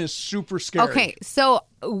Nun is super scary. Okay, so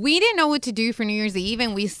we didn't know what to do for New Year's Eve,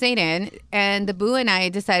 and we stayed in, and the Boo and I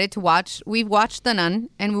decided to watch. We watched The Nun,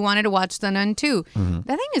 and we wanted to watch The Nun 2. That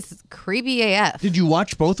thing is creepy AF. Did you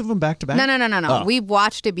watch both of them back to back? No. Oh. We've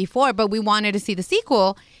watched it before, but we wanted to see the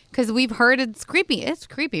sequel because we've heard it's creepy. It's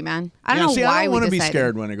creepy, man. I don't know why I don't want we to be decided.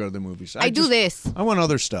 scared when I go to the movies. I do this. I want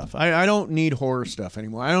other stuff. I don't need horror stuff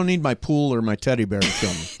anymore. I don't need my pool or my teddy bear to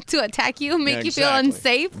kill me. To attack you, make Yeah, you feel exactly.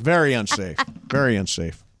 unsafe. Very unsafe. Very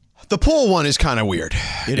unsafe. The pool one is kind of weird.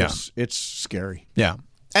 It is. It's scary. Yeah.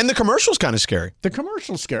 And the commercial's kind of scary. The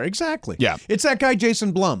commercial's scary. Exactly. Yeah. It's that guy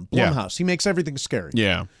Jason Blum. Yeah. Blumhouse. He makes everything scary.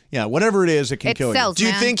 Yeah. Yeah. Whatever it is, it can It kill sells, Do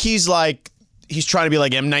you man. think he's trying to be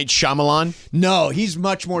like M. Night Shyamalan? you. No, he's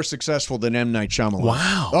much more successful than M. Night Shyamalan.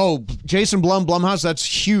 Wow. Oh, Jason Blumhouse. That's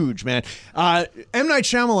huge, man. M. Night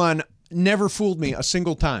Shyamalan never fooled me a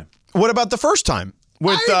single time. What about the first time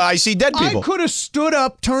with I See Dead People? I could have stood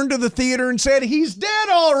up, turned to the theater, and said, "He's dead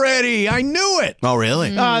already." I knew it. Oh, really?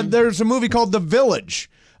 There's a movie called The Village,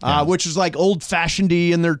 which is like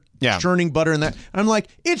old-fashioned-y, and they're churning butter and that. I'm like,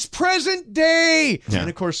 it's present day. Yeah. And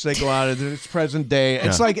of course they go out and it's present day.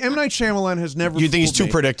 It's like M. Night Shyamalan has never You think he's fooled too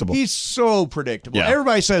me. predictable? He's so predictable. Yeah.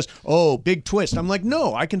 Everybody says, oh, big twist. I'm like,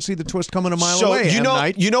 no, I can see the twist coming a mile So away, M.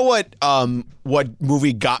 Night. you know what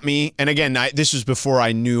movie got me? And again, this was before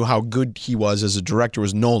I knew how good he was as a director.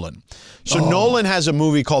 Was Nolan? So Nolan has a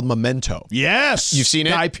movie called Memento. Yes. You've seen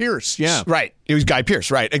it? Guy Pearce, yeah. Right. It was Guy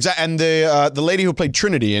Pearce, right? Exactly. And the lady who played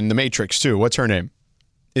Trinity in The Matrix too. What's her name?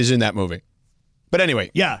 Is in that movie. But anyway,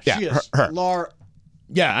 Yeah, she is. her. Laura.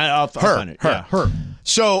 Yeah, I'll Her. find it. Her. Yeah, her.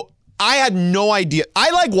 So I had no idea. I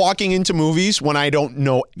like walking into movies when I don't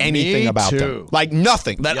know anything about them. Like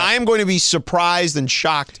nothing. That I am going to be surprised and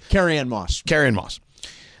shocked. Carrie-Anne Moss.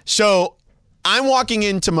 So I'm walking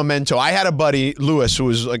into Memento. I had a buddy, Lewis, who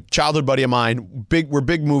was a childhood buddy of mine. We're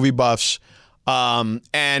big movie buffs.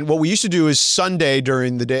 And what we used to do is Sunday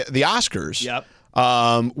during the Oscars.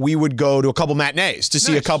 We would go to a couple matinees to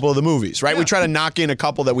see a couple of the movies, right? We try to knock in a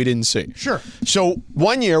couple that we didn't see. Sure. So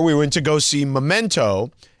one year we went to go see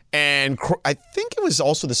Memento, and I think it was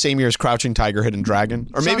also the same year as Crouching Tiger, Hidden Dragon,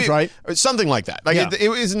 or maybe something like that. Like it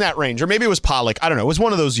was in that range, or maybe it was Pollock. I don't know. It was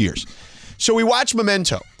one of those years. So we watched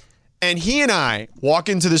Memento, and he and I walk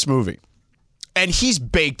into this movie. And he's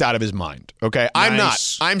baked out of his mind, okay? Nice. I'm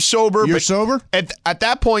not. I'm sober. You're sober? At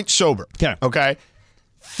that point, sober. Okay?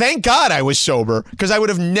 Thank God I was sober, because I would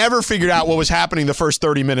have never figured out what was happening the first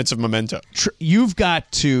 30 minutes of Memento. You've got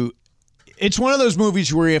to... It's one of those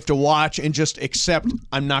movies where you have to watch and just accept,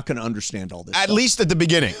 I'm not going to understand all this At stuff. least at the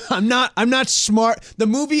beginning. I'm not smart. The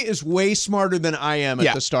movie is way smarter than I am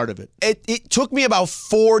at the start of it. It took me about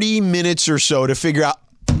 40 minutes or so to figure out,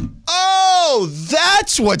 oh,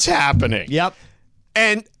 that's what's happening. Yep.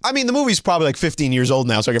 And, I mean, the movie's probably like 15 years old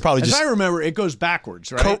now, so I could probably As I remember, it goes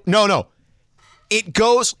backwards, right? No. It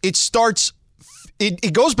goes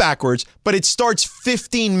backwards, but it starts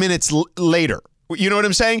 15 minutes later. You know what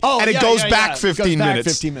I'm saying? Oh, and it goes back 15 minutes.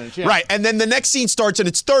 15 minutes, yeah. Right. And then the next scene starts and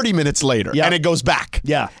it's 30 minutes later. And it goes back.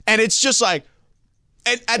 Yeah. And it's just like...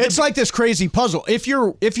 It's like this crazy puzzle. If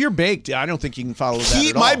you're baked, I don't think you can follow that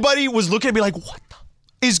at all. My buddy was looking at me like, what the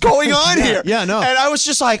is going on here? Yeah, no. And I was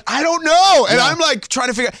just like, I don't know. And I'm like trying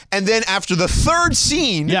to figure out. And then after the third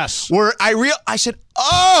scene, where I said,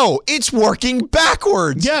 oh, it's working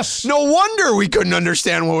backwards. Yes. No wonder we couldn't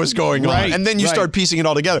understand what was going on. And then you start piecing it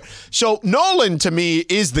all together. So Nolan, to me,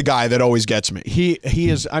 is the guy that always gets me. He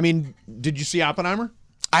is. I mean, did you see Oppenheimer?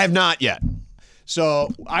 I have not yet. So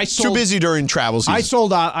I sold, too busy during travel season.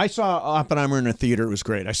 I saw Oppenheimer in a theater. It was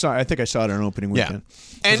great. I think I saw it on opening weekend.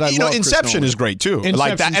 And Inception is great too.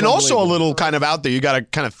 Like that, and also a little kind of out there. You got to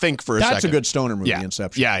kind of think for a second. That's a good stoner movie.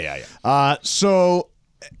 Inception. Yeah. So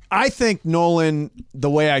I think Nolan, the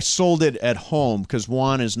way I sold it at home, because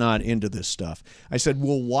Juan is not into this stuff. I said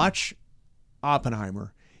we'll watch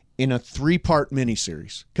Oppenheimer in a 3-part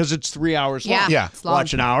miniseries, because it's 3 hours long. It's long.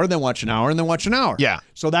 Watch an hour, then watch an hour, and then watch an hour. Yeah.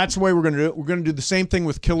 So that's the way we're going to do it. We're going to do the same thing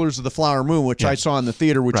with Killers of the Flower Moon, which I saw in the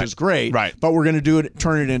theater, which is great. Right. But we're going to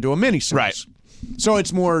turn it into a miniseries. Right. So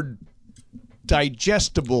it's more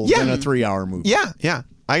digestible than a 3-hour movie. Yeah.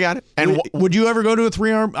 I got it. And would you ever go to a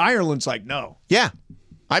 3-hour? Ireland's like, no. Yeah.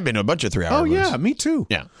 I've been to a bunch of 3-hour movies. Oh, yeah, me too.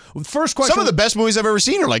 Yeah. First question. Some of the best movies I've ever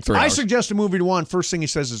seen are like 3 hours. I suggest a movie to Juan. First thing he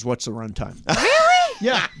says is, what's the runtime? Really?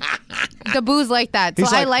 Yeah. The booze like that. So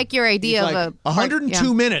I like your idea of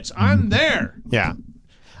 102 minutes. I'm there. Yeah.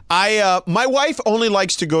 My wife only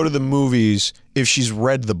likes to go to the movies if she's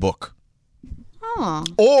read the book. Oh.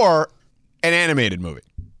 Or an animated movie.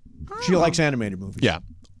 She likes animated movies. Yeah.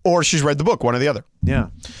 Or she's read the book, one or the other. Yeah.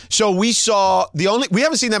 So we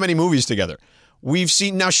haven't seen that many movies together.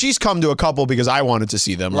 Now she's come to a couple because I wanted to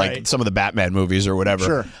see them, like some of the Batman movies or whatever.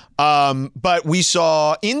 Sure. But we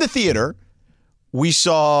saw in the theater, we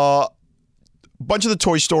saw a bunch of the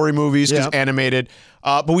Toy Story movies because animated.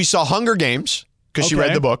 But we saw Hunger Games because she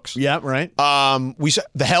read the books. Yeah, right. We saw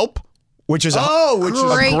The Help, which is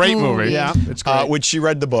a great movie. Yeah, it's great. Which she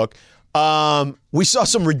read the book. We saw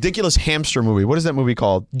some ridiculous hamster movie. What is that movie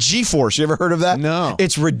called? G-Force. You ever heard of that? No.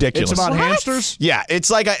 It's ridiculous. It's about hamsters? Yeah, it's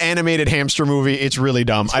like an animated hamster movie. It's really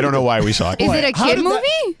dumb. I don't know why we saw it. Is it a kid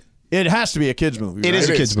movie? It has to be a kid's movie. It is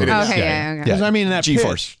a kid's movie. Okay, yeah. Because I mean, that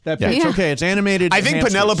G-Force. Pitch, okay, it's animated. I think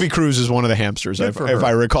hamsters. Penelope Cruz is one of the hamsters, if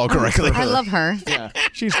I recall correctly. I love her. Yeah,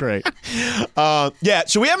 she's great. So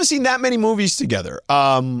we haven't seen that many movies together.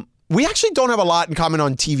 We actually don't have a lot in common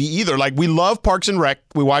on TV either. Like, we love Parks and Rec.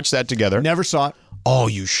 We watched that together. Never saw it. Oh,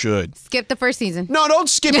 you should. Skip the first season. No, don't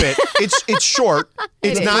skip it. It's short.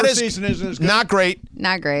 It's not first season isn't as good. Not great.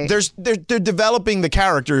 Not great. They're developing the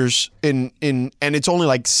characters in and it's only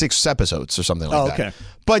like 6 episodes or something like that. Okay.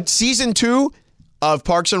 But season 2 of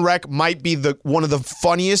Parks and Rec might be one of the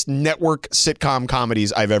funniest network sitcom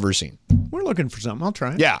comedies I've ever seen. We're looking for something. I'll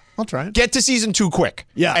try it. Yeah. I'll try it. Get to season 2 quick.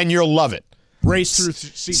 Yeah. And you'll love it. Race through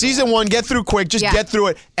season 1, get through quick. Just get through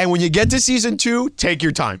it. And when you get to season 2, take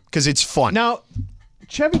your time because it's fun. Now,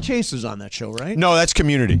 Chevy Chase is on that show, right? No, that's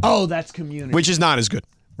Community. Oh, that's Community. Which is not as good.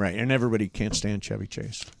 Right, and everybody can't stand Chevy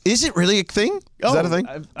Chase. Is it really a thing? Is that a thing?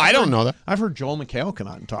 I don't know that. I've heard Joel McHale come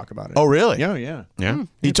out and talk about it. Oh, really? Yeah.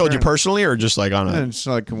 He told you personally or just like on a... It's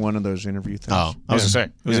like one of those interview things. Oh, I was going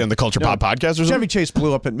to say. Was he on the Culture Pop podcast or something? Chevy Chase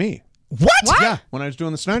blew up at me. What? Yeah, when I was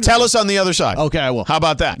doing the Snyder. Tell us on the other side. Okay, I will. How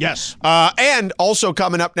about that? Yes. And also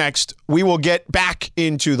coming up next, we will get back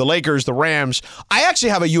into the Lakers, the Rams. I actually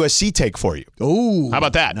have a USC take for you. Ooh. How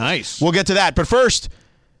about that? Nice. We'll get to that. But first,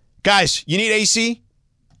 guys, you need AC?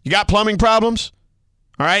 You got plumbing problems?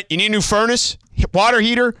 All right? You need a new furnace? Water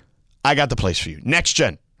heater? I got the place for you. Next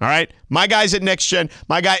Gen. All right? My guys at Next Gen,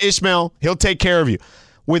 my guy Ismail, he'll take care of you.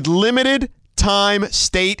 With limited time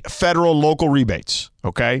state, federal, local rebates.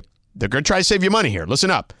 Okay? They're going to try to save you money here. Listen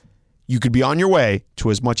up. You could be on your way to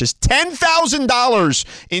as much as $10,000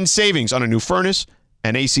 in savings on a new furnace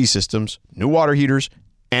and AC systems, new water heaters,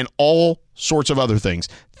 and all sorts of other things,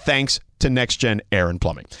 thanks to Next Gen Air and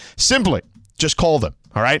Plumbing. Simply, just call them,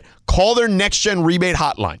 all right? Call their Next Gen rebate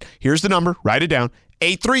hotline. Here's the number. Write it down.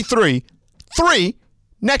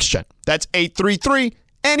 833-3-NEXT-GEN. That's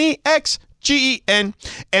 833-NEXGEN.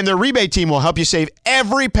 And their rebate team will help you save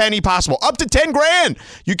every penny possible, up to $10,000.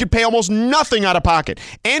 You could pay almost nothing out of pocket.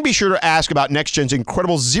 And be sure to ask about NextGen's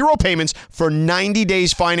incredible zero payments for 90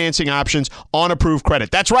 days financing options on approved credit.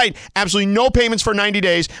 That's right, absolutely no payments for 90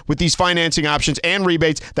 days with these financing options and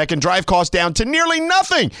rebates that can drive costs down to nearly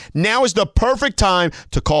nothing. Now is the perfect time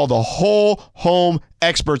to call the whole home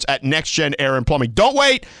experts at Next Gen Air and Plumbing. Don't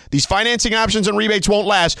wait. These financing options and rebates won't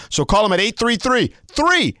last, so call them at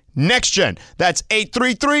 833-3-NEXT-GEN. That's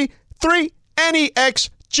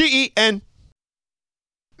 833-3-NEXGEN.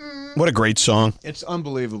 What a great song. It's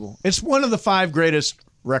unbelievable. It's one of the 5 greatest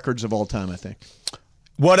records of all time, I think.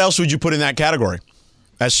 What else would you put in that category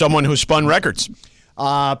as someone who spun records?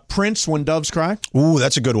 Prince, When Doves Cry. Ooh,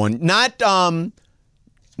 that's a good one. Not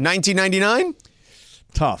 1999?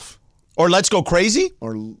 Tough. Or Let's Go Crazy?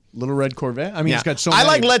 Or Little Red Corvette. I mean, It's got so many. I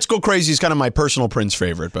like Let's Go Crazy. It's kind of my personal Prince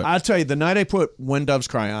favorite. But I'll tell you, the night I put When Doves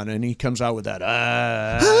Cry on and he comes out with that,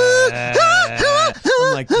 I'm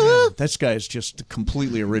like, man, this guy is just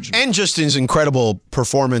completely original. And just his incredible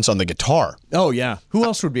performance on the guitar. Oh, yeah. Who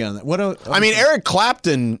else would be on that? I mean, Eric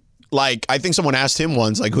Clapton, like, I think someone asked him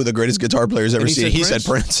once, like, who the greatest guitar player's ever seen. He said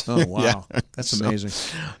Prince. Oh, wow. Yeah. That's amazing.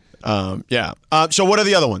 Yeah. So what are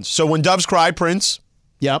the other ones? So When Doves Cry, Prince.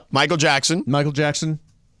 Yep. Michael Jackson,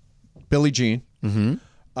 Billie Jean. Mm-hmm.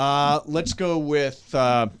 Let's go with.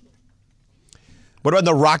 What about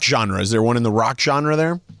the rock genre? Is there one in the rock genre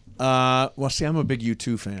there? Well, see, I'm a big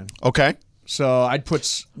U2 fan. Okay. So I'd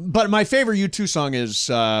put. But my favorite U2 song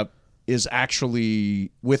is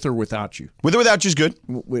actually With or Without You. With or Without You is good.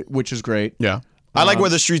 Which is great. Yeah. I like Where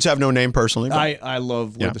the Streets Have No Name personally. I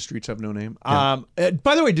love Where the Streets Have No Name. Yeah.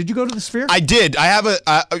 By the way, did you go to the Sphere? I did. I have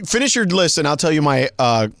finish your list and I'll tell you my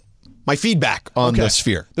feedback on the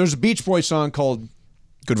Sphere. There's a Beach Boys song called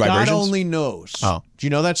Good Vibrations. God Only Knows. Oh. Do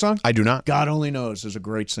you know that song? I do not. God Only Knows is a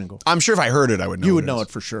great single. I'm sure if I heard it, I would know. You would know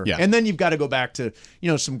it for sure. Yeah. And then you've got to go back to,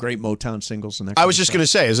 some great Motown singles and that. I was just going to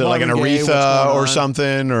say, is it like an Aretha or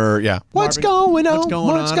something? Or What's going on?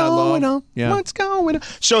 What's going on? Yeah. What's going on?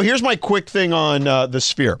 So here's my quick thing on the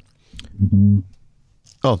Sphere.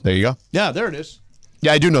 Oh, there you go. Yeah, there it is.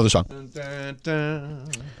 Yeah, I do know the song. Dun, dun, dun.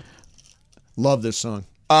 Love this song.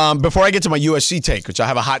 Before I get to my USC take, which I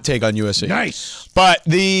have a hot take on USC. Nice. But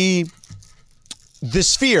the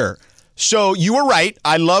Sphere. So you were right.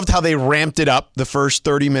 I loved how they ramped it up the first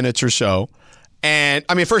 30 minutes or so. And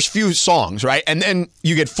I mean, first few songs, right? And then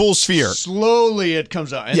you get full Sphere. Slowly it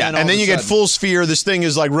comes out. And then you get full Sphere. This thing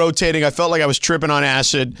is like rotating. I felt like I was tripping on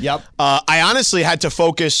acid. Yep. I honestly had to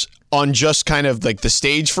focus on just kind of like the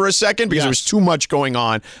stage for a second because there was too much going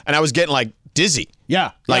on. And I was getting like dizzy.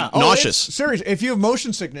 Yeah. Nauseous. Serious. If you have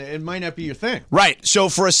motion sickness, it might not be your thing. Right. So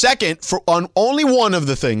for a second, on only one of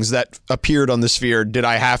the things that appeared on the Sphere did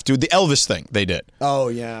I have to, the Elvis thing they did. Oh,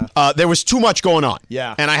 yeah. There was too much going on.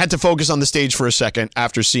 Yeah. And I had to focus on the stage for a second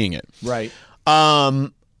after seeing it. Right.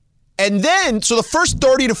 And then, so the first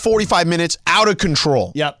 30 to 45 minutes, out of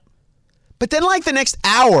control. Yep. But then like the next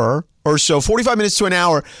hour or so, 45 minutes to an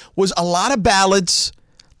hour, was a lot of ballads,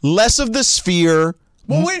 less of the Sphere.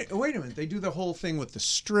 Well, wait a minute. They do the whole thing with the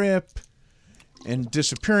strip and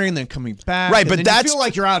disappearing, then coming back. Right, but then that's you feel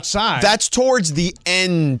like you're outside. That's towards the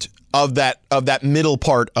end of that middle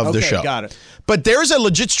part of the show. Okay, got it. But there's a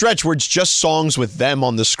legit stretch where it's just songs with them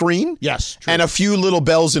on the screen. Yes, true. And a few little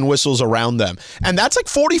bells and whistles around them. And that's like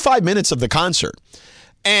 45 minutes of the concert.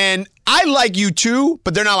 And I like U2,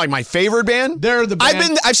 but they're not like my favorite band. They're the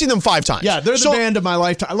band. I've seen them 5 times. Yeah, they're the band of my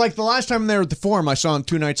lifetime. Like the last time they were at the Forum, I saw them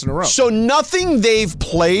 2 nights in a row. So nothing they've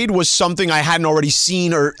played was something I hadn't already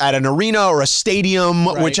seen or at an arena or a stadium,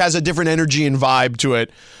 which has a different energy and vibe to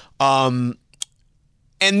it. And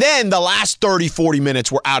And then the last 30, 40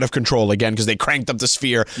 minutes were out of control again because they cranked up the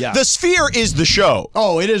Sphere. Yeah. The Sphere is the show.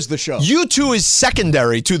 Oh, it is the show. U2 is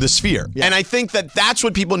secondary to the Sphere. Yeah. And I think that's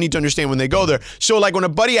what people need to understand when they go there. So like when a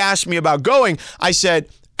buddy asked me about going, I said,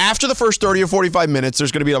 after the first 30 or 45 minutes,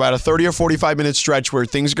 there's going to be about a 30 or 45 minute stretch where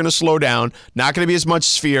things are going to slow down. Not going to be as much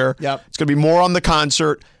Sphere. Yep. It's going to be more on the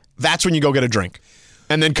concert. That's when you go get a drink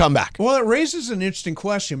and then come back. Well, it raises an interesting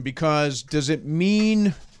question because does it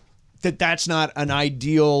mean that that's not an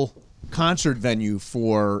ideal concert venue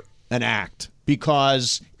for an act?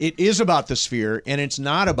 Because it is about the Sphere and it's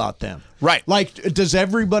not about them. Right. Like, does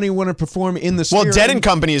everybody want to perform in the Sphere? Well, Dead and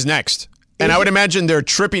Company is next. And I would imagine their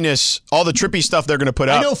trippiness, all the trippy stuff they're going to put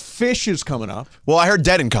up. I know Fish is coming up. Well, I heard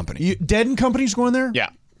Dead and Company. Dead and Company's going there? Yeah.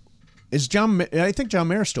 Is I think John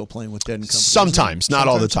Mayer's still playing with Dead and Company. Sometimes, not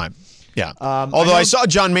all the time. Yeah. Although I saw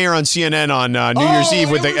John Mayer on CNN on New Year's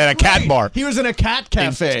Eve at a cat bar. He was in a cat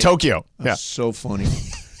cafe. In Tokyo. Yeah. So funny.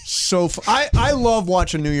 I love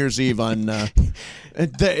watching New Year's Eve on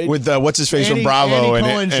with what's his face from Bravo, Andy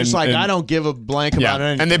Cohen's just like I don't give a blank about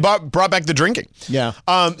anything. And they brought back the drinking. Yeah.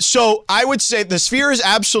 So I would say the Sphere is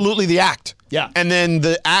absolutely the act. Yeah. And then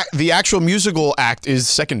the actual musical act is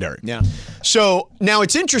secondary. Yeah. So now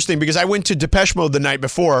it's interesting because I went to Depeche Mode the night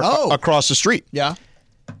before across the street. Yeah.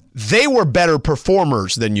 They were better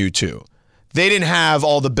performers than U2. They didn't have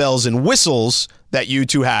all the bells and whistles that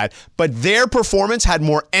U2 had, but their performance had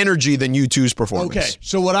more energy than U2's performance. Okay,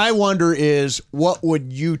 so what I wonder is what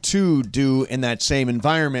would U2 do in that same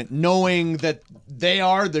environment, knowing that they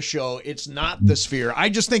are the show, it's not the Sphere. I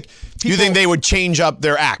just think You think they would change up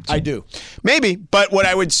their act? I do. Maybe, but what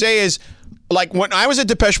I would say is, like when I was at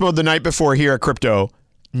Depeche Mode the night before here at Crypto,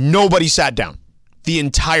 nobody sat down the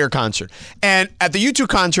entire concert. And at the U2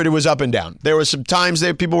 concert, it was up and down. There were some times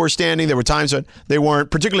that people were standing. There were times that they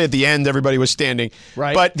weren't. Particularly at the end, everybody was standing.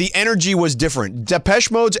 Right. But the energy was different.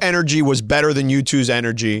 Depeche Mode's energy was better than U2's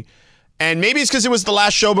energy. And maybe it's because it was the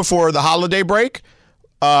last show before the holiday break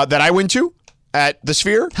that I went to at the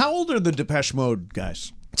Sphere. How old are the Depeche Mode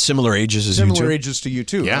guys? Similar ages as Similar U2. ages to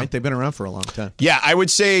U2, Yeah. right? They've been around for a long time. Yeah, I would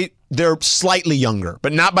say they're slightly younger,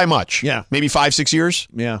 but not by much. Yeah. Maybe 5-6 years.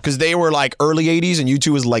 Yeah. Because they were like early 80s and U2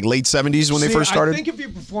 was like late 70s when they first started. I think if you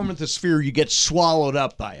perform at the Sphere, you get swallowed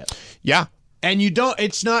up by it. Yeah. And you don't,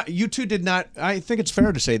 it's not, U2 did not, I think it's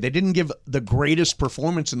fair to say, they didn't give the greatest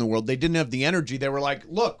performance in the world. They didn't have the energy. They were like,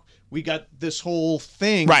 look, we got this whole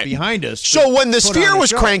thing behind us. So when the Sphere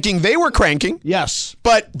was cranking, they were cranking. Yes.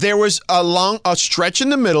 But there was a stretch in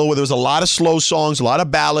the middle where there was a lot of slow songs, a lot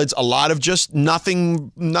of ballads, a lot of just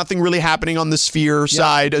nothing really happening on the Sphere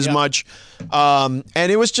side as much. And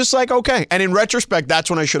it was just like, okay. And in retrospect, that's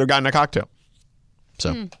when I should have gotten a cocktail.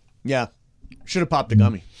 So. Yeah. Should have popped the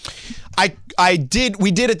gummy.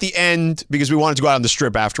 We did at the end because we wanted to go out on the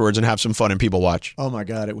Strip afterwards and have some fun and people watch. Oh my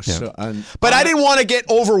God, it was so. But I didn't want to get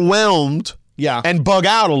overwhelmed. Yeah. And bug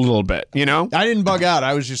out a little bit, you know? I didn't bug out.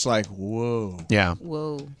 I was just like, whoa. Yeah.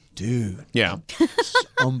 Whoa. Dude. Yeah.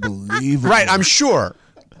 Unbelievable. Right, I'm sure.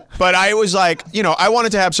 But I was like, I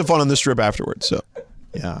wanted to have some fun on the Strip afterwards. So.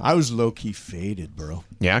 Yeah, I was low key faded, bro.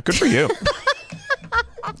 Yeah, good for you.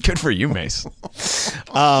 Good for you, Mase.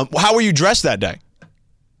 How were you dressed that day?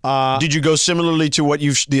 Did you go similarly to what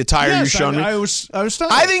the attire you've shown me? I was stylish.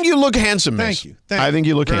 I think you look handsome, Mase. Thank you. I think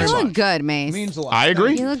you look You handsome. look good, Mace. Means a lot. I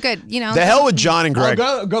agree. You look good. The hell with John and Greg.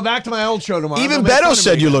 I'll go back to my old show tomorrow. Even They'll make fun Beto of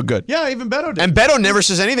said me you again. look good. Yeah, even Beto did. And Beto never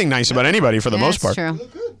says anything nice about anybody for the most part. True.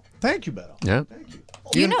 Thank you, Beto. Yeah.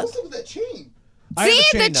 You know. What's up with that chain? I have a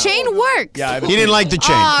See, the now. chain works. Yeah, I have a He didn't like the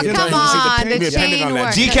chain. Oh, Yeah, come you see the on. chain? The Be a chain pendant on that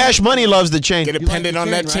works. Zcash Money loves the chain. Get a You like pendant the on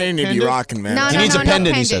chain, that right? chain, you'd be Pendant? rocking, man. No, He no, needs no, a no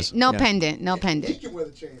pendant, he pendant. says. No Yeah. pendant. No He pendant. can wear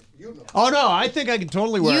the chain. You know. Oh no, I think I can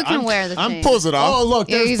totally wear it. You can wear the I'm chain. pulls it off. Oh look,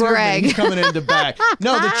 Yeah, there's he's Bergman. Greg. He's coming into back.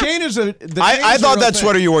 No, the chain is a. The I chain's a thought real that thing.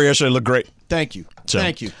 sweater you wore yesterday looked great. Thank you. So.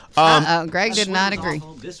 Thank you. Uh-oh, Greg did not agree.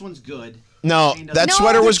 This one's good. No, that No,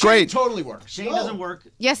 sweater the was Chain great. totally works. Chain doesn't work.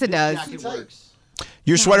 Yes, it does. Jacket works.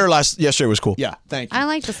 Your sweater yesterday was cool. Yeah, thank you. I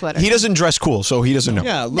like the sweater. He doesn't dress cool, so he doesn't know.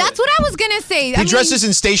 Yeah, look, That's what I was going to say. He dresses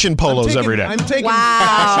in station polos every day. I'm taking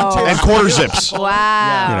Wow. And quarter zips.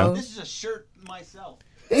 Wow. You know. This is a shirt myself.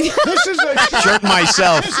 This is a Shirt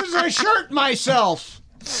myself. This is a shirt myself.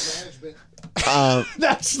 Management.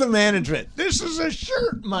 That's the management. This is a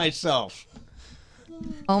shirt myself.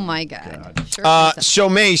 Oh, my God. Sure. So,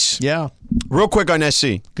 Mase, Yeah. real quick on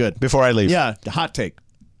SC. Good. Before I leave. Yeah, hot take.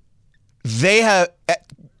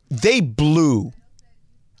 They blew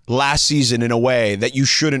last season in a way that you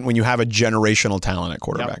shouldn't when you have a generational talent at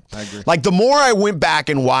quarterback. Yep, I agree. Like the more I went back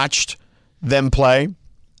and watched them play,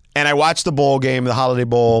 and I watched the bowl game, the Holiday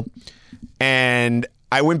Bowl, and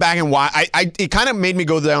I went back and watched. It kind of made me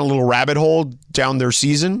go down a little rabbit hole down their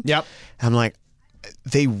season. Yep. I'm like,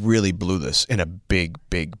 they really blew this in a big,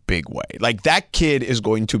 big, big way. Like, that kid is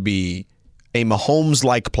going to be a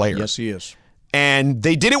Mahomes-like player. Yes, he is. And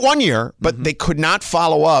they did it one year, but they could not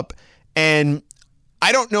follow up. And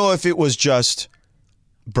I don't know if it was just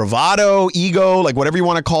bravado, ego, like whatever you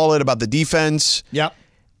want to call it, about the defense. Yep.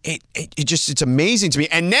 It's amazing to me.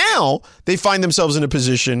 And now they find themselves in a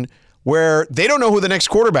position where they don't know who the next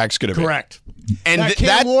quarterback's going to be. Correct. And that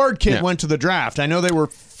Cam Ward kid went to the draft. I know they were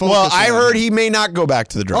focused. Well, I heard he may not go back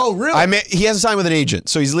to the draft. Oh, really? He hasn't signed with an agent,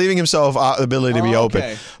 so he's leaving himself the ability to be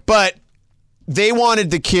open. But they wanted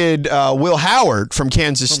the kid Will Howard from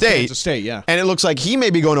Kansas State. Kansas State, yeah. And it looks like he may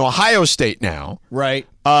be going to Ohio State now. Right.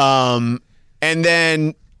 And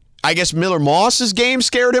then I guess Miller Moss's game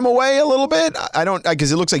scared him away a little bit. I don't,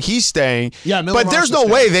 because it looks like he's staying. Yeah, but there's no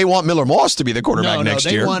way they want Miller Moss to be the quarterback next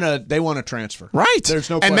year. They want to transfer. Right.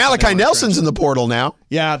 There's no and Malachi Nelson's in the portal now.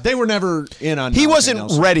 Yeah, they were never in on. He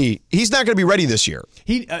wasn't ready. He's not going to be ready this year.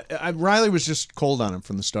 Riley was just cold on him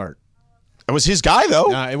from the start. It was his guy,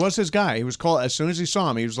 though. It was his guy. He was cold as soon as he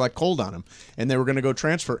saw him. He was like cold on him, and they were going to go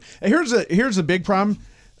transfer. Here's a big problem.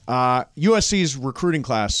 USC's recruiting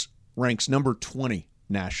class ranks number 20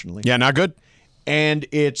 nationally. Yeah, not good. And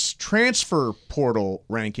its transfer portal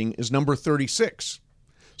ranking is number 36.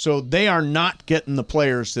 So they are not getting the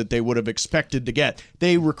players that they would have expected to get.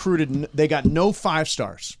 They got no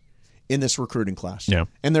 5-stars in this recruiting class. Yeah.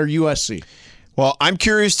 And they're USC. Well, I'm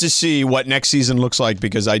curious to see what next season looks like,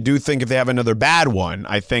 because I do think if they have another bad one,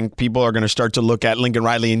 I think people are going to start to look at Lincoln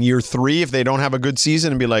Riley in year 3 if they don't have a good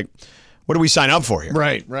season and be like, what do we sign up for here?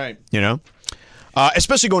 Right. You know?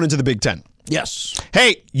 Especially going into the Big Ten. Yes.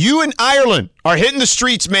 Hey, you in Ireland are hitting the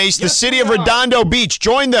streets, Mase. The city of Redondo Beach.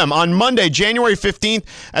 Join them on Monday, January 15th,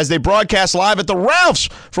 as they broadcast live at the Ralphs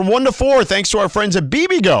from 1 to 4, thanks to our friends at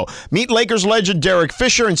BBGO. Meet Lakers legend Derek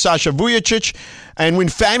Fisher and Sasha Vujacic and win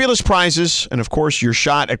fabulous prizes and, of course, your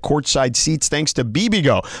shot at courtside seats thanks to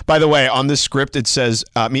BBGO. By the way, on this script, it says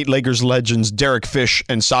meet Lakers legends Derek Fish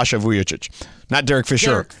and Sasha Vujacic. Not Derek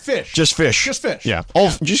Fisher. Derek Fish. Just Fish. Just Fish. Yeah.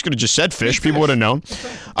 Oh, you just could have just said Fish. People would have known.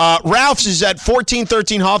 Ralph's is at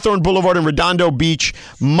 1413 Hawthorne Boulevard in Redondo Beach,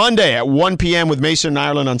 Monday at 1 p.m. with Mason and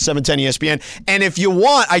Ireland on 710 ESPN. And if you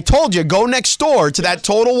want, I told you, go next door to that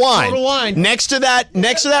Total Wine. Total Wine. Next to that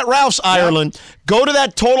Ralph's, Ireland. Go to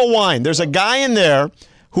that Total Wine. There's a guy in there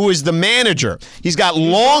who is the manager. He's got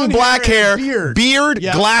long black hair, beard,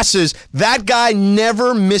 glasses. That guy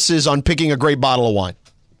never misses on picking a great bottle of wine.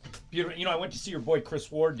 Beautiful. You know, I went to see your boy Chris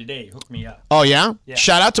Ward today. He hooked me up. Oh, yeah?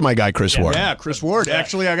 Shout out to my guy, Chris Ward. Yeah, Chris Ward. Yeah.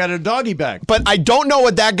 Actually, I got a doggy bag. But I don't know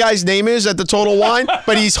what that guy's name is at the Total Wine,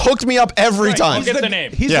 but he's hooked me up every time. I'll get the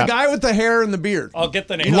name. He's the guy with the hair and the beard. I'll get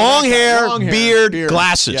the name. Long hair, beard,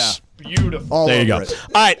 glasses. Yeah. Beautiful. There you go. All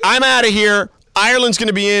right, I'm out of here. Ireland's going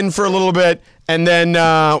to be in for a little bit, and then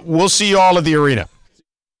we'll see you all at the arena.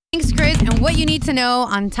 Thanks, Chris. And what you need to know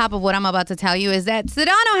on top of what I'm about to tell you is that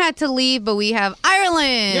Sedano had to leave, but we have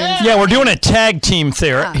Ireland. Yeah, we're doing a tag team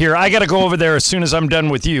here. I got to go over there as soon as I'm done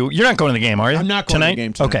with you. You're not going to the game, are you? I'm not going to the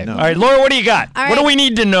game tonight. Okay. No. All right, Laura, what do you got? All What right. do we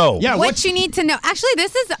need to know? Yeah, What you need to know. Actually,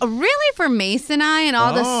 this is really for Mase and I and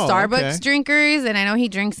all the Starbucks drinkers. And I know he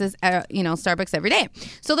drinks this, Starbucks every day.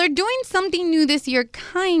 So they're doing something new this year,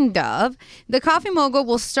 kind of. The coffee mogul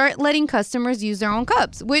will start letting customers use their own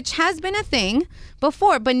cups, which has been a thing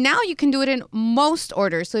before, but now you can do it in most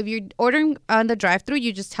orders. So if you're ordering on the drive-thru,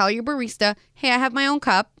 you just tell your barista, hey, I have my own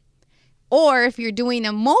cup. Or if you're doing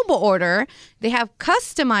a mobile order, they have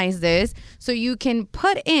customized this so you can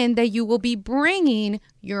put in that you will be bringing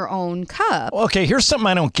your own cup. Okay, here's something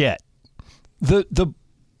I don't get. The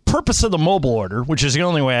purpose of the mobile order, which is the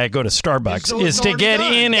only way I go to Starbucks, is to get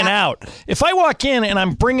in and out. If I walk in and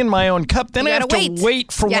I'm bringing my own cup, then I have to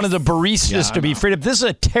wait for one of the baristas to be freed up. This is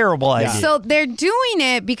a terrible idea. So they're doing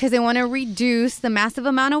it because they want to reduce the massive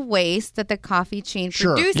amount of waste that the coffee chain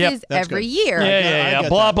produces every year. Yeah.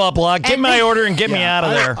 Blah, blah, blah. Get my order and get me out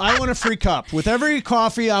of there. I want a free cup. With every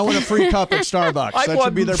coffee, I want a free cup at Starbucks. That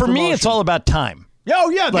should be their promotion. For me, it's all about time.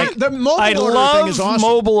 Oh, yeah. The mobile I order love thing is awesome.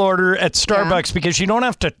 mobile order at Starbucks because you don't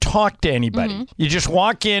have to talk to anybody. You just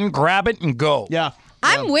walk in, grab it, and go. Yeah.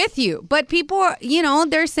 I'm with you, but people,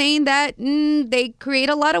 they're saying that they create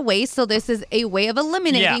a lot of waste, so this is a way of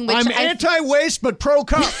eliminating. Which I'm anti-waste, but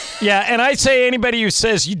pro-cup. Yeah, and I say anybody who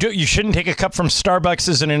says you shouldn't take a cup from Starbucks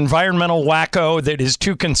is an environmental wacko that is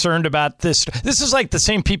too concerned about this. This is like the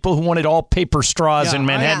same people who wanted all paper straws in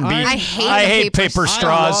Manhattan Beach. I hate paper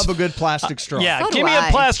straws. I love a good plastic straw. Yeah, So give me a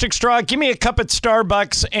plastic straw. Give me a cup at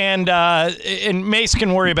Starbucks, and Mace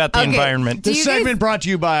can worry about the environment. This segment brought to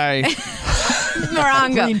you by...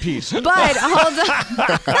 Morongo. Greenpeace. But hold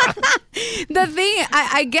on. The thing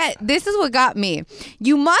I get, this is what got me.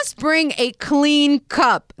 You must bring a clean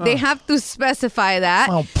cup. They have to specify that.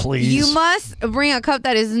 Oh, please. You must bring a cup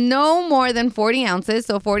that is no more than 40 ounces,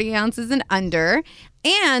 so 40 ounces and under.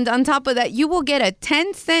 And on top of that, you will get a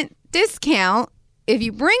 10-cent discount if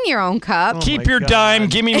you bring your own cup. Keep your dime.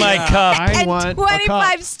 Give me my cup. I And want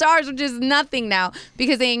 25 stars, which is nothing now,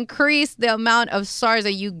 because they increase the amount of stars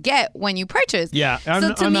that you get when you purchase. Yeah, I'm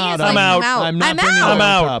so to I'm me, out. it's like, I'm out. I'm not bringing out. my I'm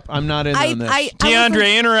out. cup. I'm not in on this.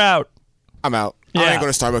 DeAndre, in or out? I'm out. Yeah. I ain't go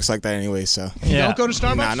to Starbucks like that anyway, so. You Yeah. don't go to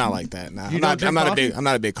Starbucks? Nah, not like that. Nah. You I'm don't not, drink I'm not a coffee? big I'm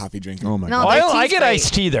not a big coffee drinker. Oh my No, god. their I tea's get great.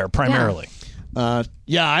 iced tea there primarily.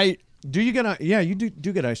 I do. You get you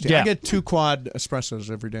do get iced tea. Yeah. I get 2 quad espressos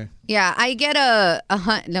every day. Yeah, I get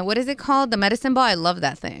no, what is it called? The medicine ball. I love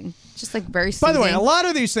that thing. Just like very By soothing. the way, a lot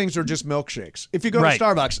of these things are just milkshakes. If you go Right. to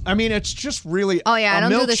Starbucks, I mean, it's just really Oh, yeah, I a don't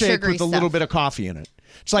do the milkshake sugary with a little stuff. bit of coffee in it.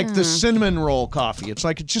 It's like the cinnamon roll coffee. It's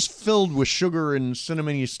like it's just filled with sugar and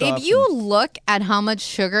cinnamony stuff. If you look at how much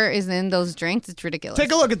sugar is in those drinks, it's ridiculous.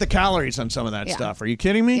 take a look at the calories on some of that Yeah. stuff. Are you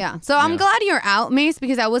kidding me? Yeah. So I'm glad you're out, Mace,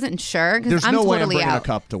 because I wasn't sure. Because There's I'm no way I'm totally bringing out. a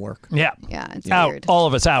cup to work. Yeah. Yeah, it's Out. weird. All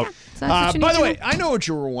of us out. So that's what you By need the to way, know. I know what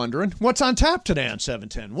you were wondering. What's on tap today on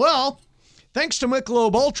 710? Well, thanks to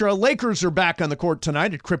Michelob Ultra, Lakers are back on the court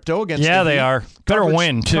tonight at Crypto against Yeah, the they Heat. are. Better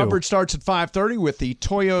win, too. Coverage starts at 5:30 with the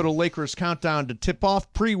Toyota Lakers countdown to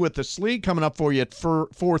tip-off. Pre with the Sleek coming up for you at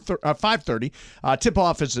 5:30.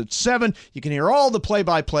 Tip-off is at 7. You can hear all the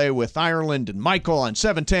play-by-play with Ireland and Michael on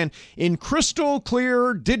 710 in crystal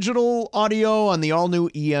clear digital audio on the all-new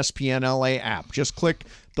ESPN LA app. Just click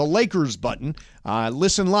the Lakers button,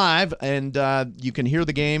 listen live, and you can hear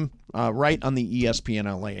the game right on the ESPN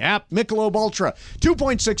LA app. Michelob Ultra,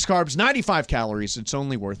 2.6 carbs, 95 calories. It's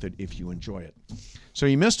only worth it if you enjoy it. So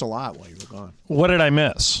you missed a lot while you were gone. What did I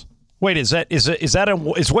miss? Wait, is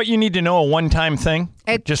what you need to know a one-time thing?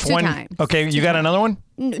 It's Just 2 one? times. Okay, you got another one?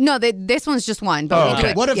 No, this one's just one. But Oh, we'll do okay.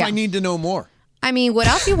 it. What if Yeah. I need to know more? I mean, what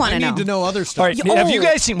else you want I to know? need to know other stuff. All right, Oh, have you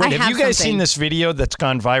guys I have seen something. this video that's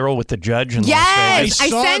gone viral with the judge in Las Yes, Vegas? I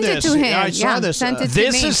saw sent this. it to him. Yeah, I saw this. Sent it to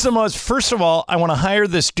This me. is the most. First of all, I want to hire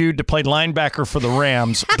this dude to play linebacker for the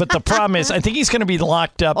Rams, but the problem is, I think he's going to be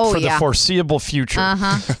locked up Oh, for the yeah. foreseeable future.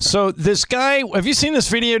 So this guy, have you seen this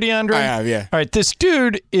video, DeAndre? I have, yeah. All right, this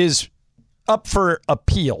dude is up for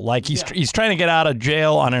appeal. Like he's trying to get out of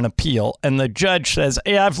jail on an appeal, and the judge says,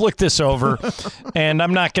 "Hey, I've looked this over, and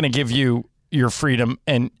I'm not going to give you your freedom."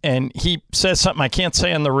 And he says something I can't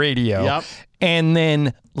say on the radio. Yep. And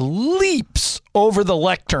then leaps over the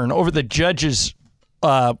lectern, over the judge's.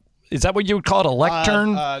 Is that what you would call it, a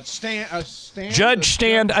lectern? Stand. Judge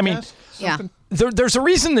stand. I mean, desk, Yeah. something. there's a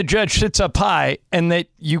reason the judge sits up high and that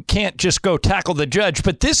you can't just go tackle the judge.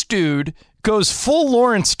 But this dude goes full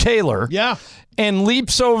Lawrence Taylor. Yeah. And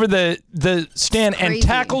leaps over the stand and crazy.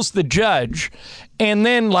 tackles the judge. And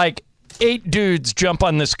then, like, 8 dudes jump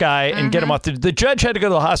on this guy and get him off. The judge had to go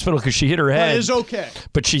to the hospital because she hit her head. That is okay.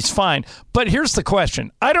 But she's fine. But here's the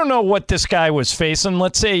question. I don't know what this guy was facing.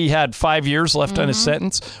 Let's say he had 5 years left on his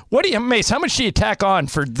sentence. What do you, Mace, how much do you tack on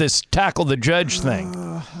for this tackle the judge thing?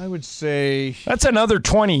 I would say That's another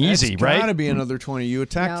 20 easy, it's right? got to be another 20. You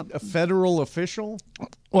attacked a federal official?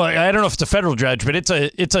 Well, I don't know if it's a federal judge, but it's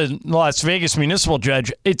a Las Vegas municipal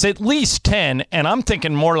judge. It's at least 10, and I'm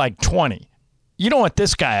thinking more like 20. You don't want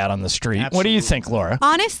this guy out on the street. What do you think, Laura?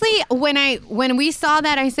 Honestly, when we saw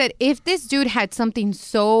that, I said, if this dude had something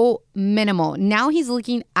so minimal, now he's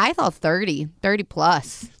looking, I thought 30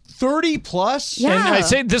 plus. 30 plus? Yeah. And I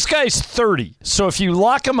say this guy's 30. So if you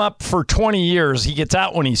lock him up for 20 years, he gets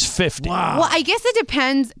out when he's 50. Wow. Well, I guess it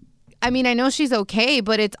depends. I mean, I know she's okay,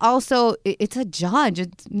 but it's also, it's a judge.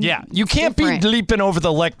 It's Yeah, you can't different. be leaping over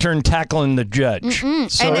the lectern tackling the judge.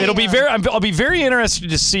 So And it'll be I'll be very interested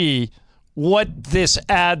to see what this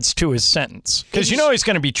adds to his sentence, because you know he's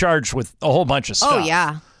going to be charged with a whole bunch of stuff. Oh,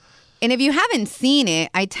 yeah. And if you haven't seen it,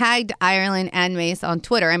 I tagged Ireland and Mase on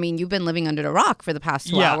Twitter. I mean, you've been living under the rock for the past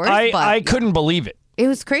 2 hours. I but couldn't believe it. it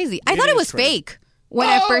was crazy. I thought it was fake when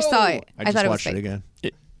I first saw it. I thought just it was watched fake. it again.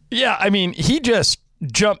 Yeah, I mean, he just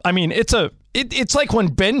jumped. I mean, it's like when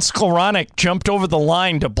Ben Skowronek jumped over the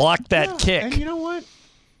line to block that kick. And you know what?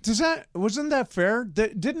 Wasn't that fair?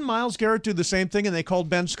 Didn't Myles Garrett do the same thing and they called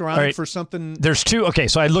Ben Skowronek right. for something? There's 2. Okay,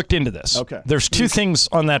 so I looked into this. Okay. There's 2 things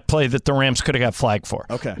on that play that the Rams could have got flagged for.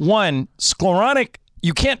 Okay. One, Skowronek,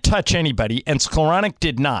 you can't touch anybody, and Skowronek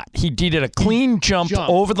did not. He did a clean jump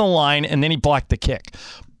over the line, and then he blocked the kick.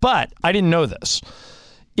 But I didn't know this.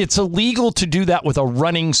 It's illegal to do that with a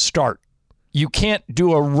running start. You can't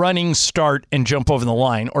do a running start and jump over the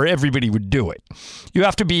line, or everybody would do it. You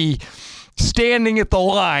have to be standing at the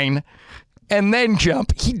line and then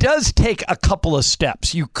jump. He does take a couple of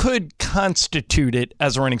steps. You could constitute it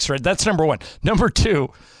as a running start. That's number one. Number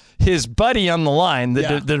two, his buddy on the line,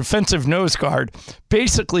 the defensive nose guard,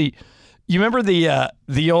 basically, you remember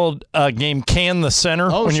the old game Can the Center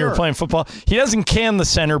when you were playing football? He doesn't can the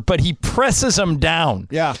center, but he presses him down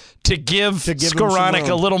to give Skoranek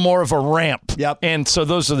a little more of a ramp. Yep. And so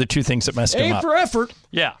those are the two things that messed him up. For effort.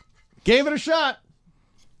 Yeah. Gave it a shot.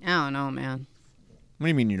 I don't know, man. What do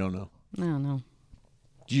you mean you don't know? I don't know.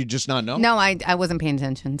 Do you just not know? No, I wasn't paying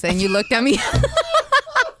attention. And you looked at me.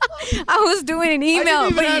 I was doing an email. I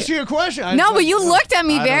didn't even ask you a question. But you looked at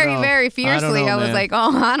me very, very fiercely. I was like,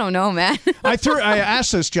 oh, I don't know, man. I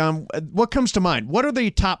asked this, John. What comes to mind? What are the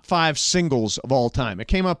top 5 singles of all time? It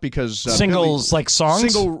came up because singles like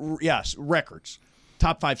songs. Records.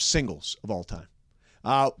 Top 5 singles of all time.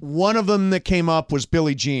 One of them that came up was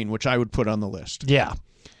Billie Jean, which I would put on the list. Yeah.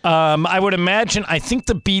 I would imagine, I think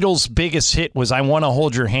the Beatles' biggest hit was I Want to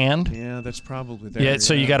Hold Your Hand. Yeah, that's probably there. Yeah,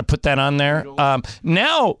 so you got to put that on there.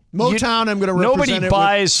 Now, Motown, I'm going to represent nobody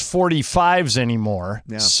buys 45s anymore,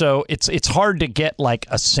 so it's hard to get like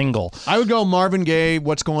a single. I would go Marvin Gaye,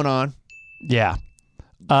 What's Going On? Yeah.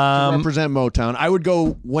 To represent Motown. I would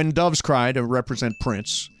go When Doves Cry to represent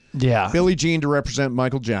Prince. Yeah. Billie Jean to represent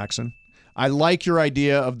Michael Jackson. I like your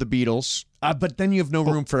idea of the Beatles, but then you have no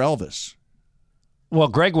room for Elvis. Well,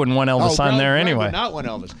 Greg wouldn't want Elvis on there anyway. Greg would not want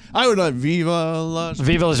Elvis. I would like Viva La...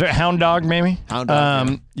 Viva La... Hound Dog, maybe? Hound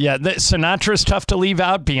Dog, Sinatra's tough to leave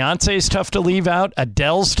out. Beyonce's tough to leave out.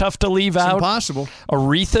 Adele's tough to leave out. Impossible.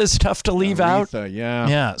 Aretha's tough to leave out. Yeah.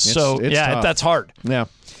 Yeah, it's tough. That's hard. Yeah.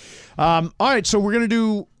 All right, so we're going to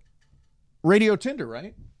do Radio Tinder,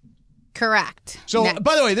 right? Correct. So,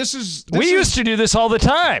 by the way, we used to do this all the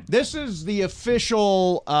time. This is the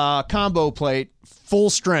official combo plate, full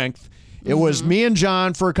strength. It was me and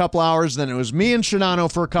John for a couple hours, then it was me and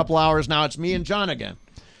Sedano for a couple hours. Now it's me and John again.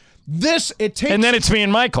 And then it's me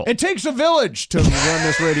and Michael. It takes a village to run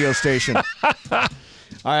this radio station. All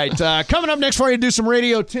right, coming up next for you to do some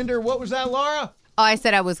Radio Tinder. What was that, Laura? Oh, I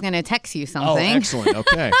said I was going to text you something. Oh, excellent.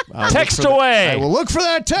 Okay. Text away. I will look for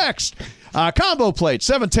that text. Combo plate,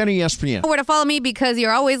 710 ESPN. Where to follow me because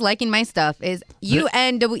you're always liking my stuff is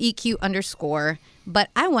UNWEQ_.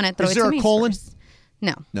 But I want to throw it to me. Is there a colon? First.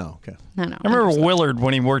 No. No, okay. No. I remember Willard,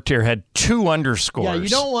 when he worked here, had 2 underscores. Yeah, you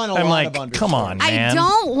don't want a lot of underscores. Come on, man. I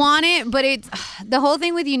don't want it, but it's the whole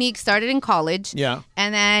thing with Unique started in college. Yeah.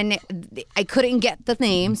 And then I couldn't get the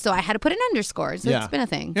name, so I had to put an underscore. So it's been a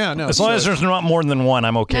thing. Yeah, no. As long as there's not more than one,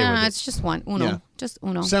 I'm okay with it. No, it's just one. Uno. Yeah. Just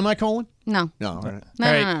uno. Semicolon? No. No, all right.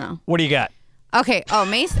 No. What do you got? Okay. Oh,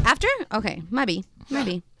 Mase after? Okay. Maybe.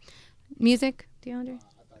 Music, DeAndre?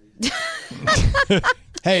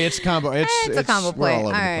 Hey, it's a combo. It's a combo play.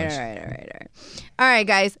 All right. All right,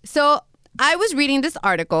 guys. So I was reading this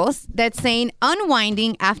article that's saying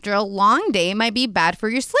unwinding after a long day might be bad for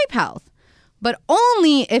your sleep health, but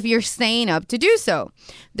only if you're staying up to do so.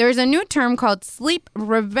 There's a new term called sleep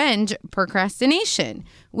revenge procrastination,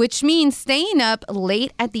 which means staying up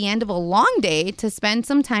late at the end of a long day to spend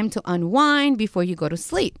some time to unwind before you go to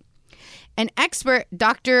sleep. An expert,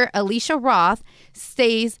 Dr. Alicia Roth,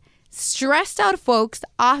 says stressed out folks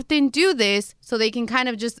often do this so they can kind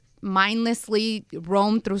of just mindlessly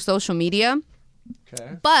roam through social media.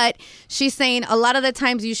 Okay. But she's saying a lot of the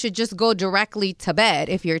times you should just go directly to bed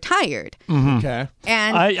if you're tired. Mm-hmm. Okay.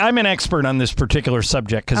 And I'm an expert on this particular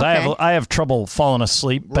subject because I have trouble falling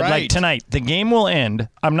asleep. But like tonight, the game will end.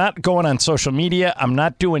 I'm not going on social media. I'm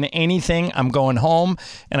not doing anything. I'm going home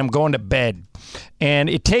and I'm going to bed. And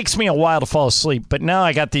it takes me a while to fall asleep, but now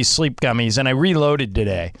I got these sleep gummies, and I reloaded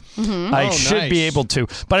today. Mm-hmm. I should be able to.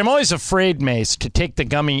 But I'm always afraid, Mase, to take the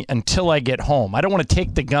gummy until I get home. I don't want to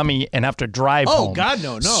take the gummy and have to drive home. Oh, God,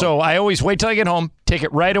 no. So I always wait till I get home, take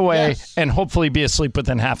it right away, and hopefully be asleep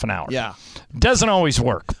within half an hour. Yeah. Doesn't always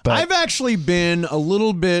work. But I've actually been a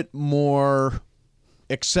little bit more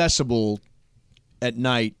accessible at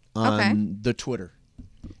night on the Twitter.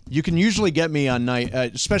 You can usually get me on night,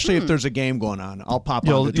 especially if there's a game going on. I'll pop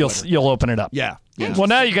on Twitter. You'll open it up. Yeah. Well,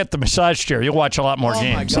 now you got the massage chair. You'll watch a lot more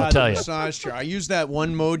games. My God, I'll tell you. Massage chair. I use that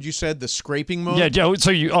one mode you said, the scraping mode. Yeah, Joe.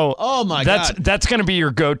 So oh my God, that's going to be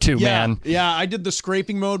your go-to, man. Yeah, I did the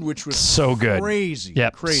scraping mode, which was so good, crazy.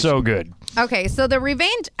 Yep, crazy. So good. Okay, so the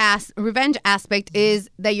revenge aspect is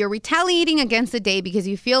that you're retaliating against the day because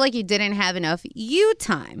you feel like you didn't have enough you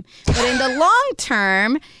time. But in the long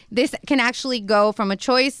term, this can actually go from a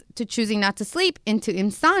choice to choosing not to sleep into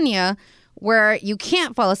insomnia, where you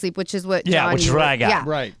can't fall asleep, which is what John, which is what I got. Yeah.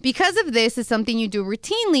 Right. Because of this is something you do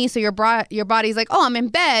routinely, so your body's like, oh, I'm in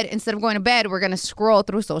bed. Instead of going to bed, we're going to scroll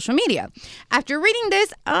through social media. After reading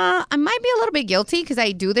this, I might be a little bit guilty because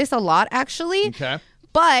I do this a lot, actually. Okay.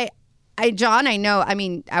 But John, I know,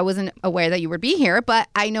 I wasn't aware that you would be here, but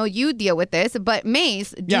I know you deal with this. But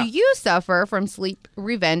Mase, do you suffer from sleep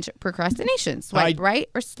revenge procrastination? Swipe right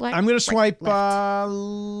or swipe? I'm going to swipe left?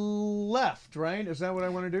 left, right? Is that what I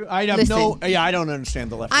want to do? I have I don't understand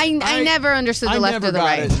the left. I never understood the left or the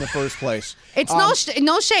right. I never got it in the first place. It's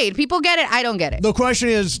no shade. People get it. I don't get it. The question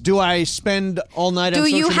is, do I spend all night on social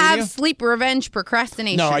media? Do you have sleep revenge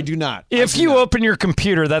procrastination? No, I do not. If you open your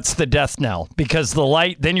computer, that's the death knell because the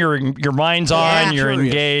light, then your mind's on, you're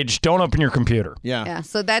engaged. Don't open your computer. Yeah.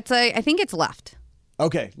 So that's I think it's left.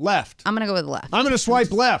 Okay, left. I'm going to go with left. I'm going to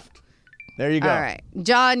swipe left. There you go. All right.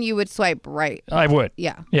 John, you would swipe right. I would.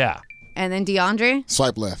 Yeah. Yeah. And then DeAndre?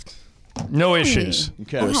 Swipe left. No issues.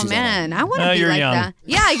 Okay. Oh, man. I want to be you're like young. that.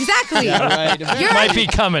 Yeah, exactly. Right. Might be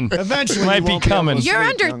coming. Eventually, Might be coming. You're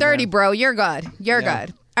under 30, bro. You're good. You're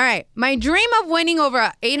good. All right. My dream of winning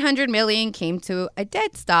over $800 million came to a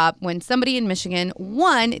dead stop when somebody in Michigan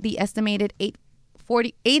won the estimated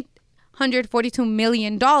 $842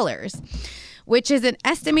 million, which is an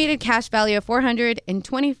estimated cash value of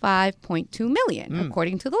 $425.2 million,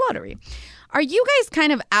 according to the lottery. Are you guys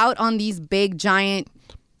kind of out on these big, giant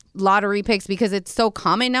lottery picks because it's so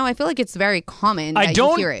common now? I feel like it's very common that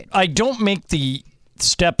you hear it. I don't make the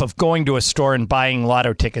step of going to a store and buying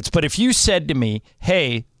lotto tickets. But if you said to me,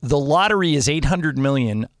 hey, the lottery is $800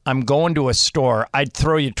 million, I'm going to a store, I'd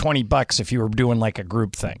throw you $20 if you were doing like a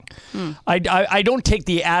group thing. I don't take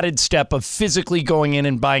the added step of physically going in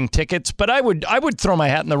and buying tickets, but I would throw my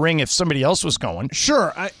hat in the ring if somebody else was going.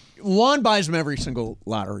 Sure. Juan buys them every single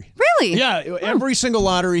lottery. Really? Yeah, every single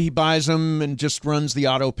lottery he buys them and just runs the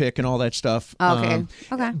auto pick and all that stuff. Okay.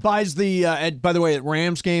 Buys the, by the way, at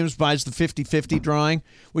Rams games, buys the 50-50 drawing,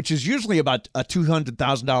 which is usually about a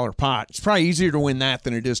 $200,000 pot. It's probably easier to win that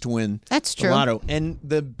than it is to win That's the true. lotto. And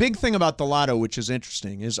the big thing about the lotto, which is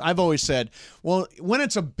interesting, is I've always said, well, when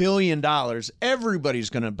it's $1 billion,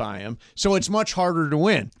 everybody's going to buy them, so it's much harder to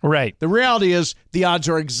win. Right. The reality is the odds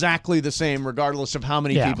are exactly the same regardless of how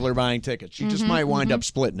many people are buying tickets. You just might wind up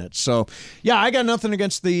splitting it. So, yeah, I got nothing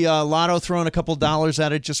against the lotto, throwing a couple dollars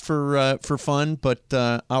at it just for fun, but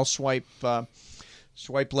I'll swipe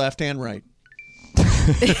left and right.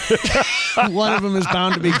 One of them is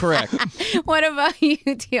bound to be correct. What about you,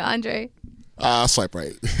 DeAndre? I'll swipe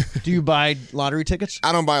right. Do you buy lottery tickets?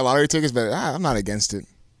 I don't buy lottery tickets, but I'm not against it.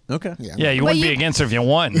 Okay. Yeah, you wouldn't be against it if you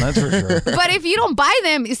won. That's for sure. But if you don't buy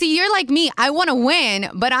them, see, you're like me. I want to win,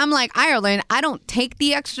 but I'm like Ireland. I don't take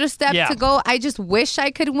the extra step to go. I just wish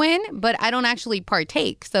I could win, but I don't actually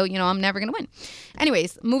partake. So, I'm never going to win.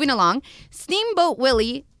 Anyways, moving along. Steamboat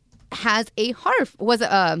Willie has a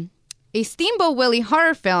Steamboat Willie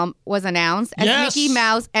horror film was announced as Mickey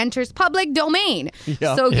Mouse enters public domain.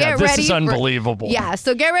 Yeah. So get ready. This is unbelievable.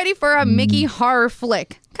 So get ready for a Mickey horror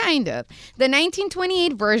flick. Kind of. The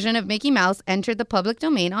 1928 version of Mickey Mouse entered the public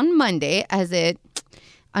domain on Monday,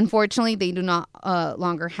 unfortunately, they do not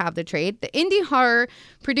longer have the trade. The indie horror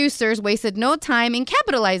producers wasted no time in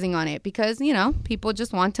capitalizing on it because, people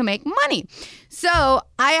just want to make money. So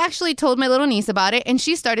I actually told my little niece about it, and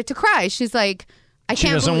she started to cry. She's like, She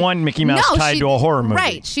doesn't want Mickey Mouse tied to a horror movie.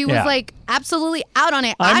 Right. She was like absolutely out on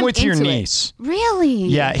it. I'm with your into niece. It. Really?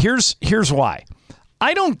 Yeah, here's why.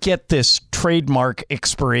 I don't get this trademark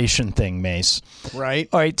expiration thing, Mase. Right.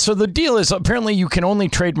 All right, so the deal is apparently you can only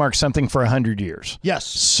trademark something for 100 years. Yes.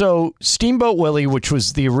 So Steamboat Willie, which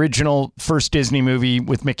was the original first Disney movie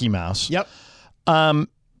with Mickey Mouse. Yep.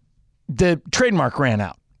 The trademark ran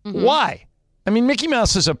out. Mm-hmm. Why? I mean, Mickey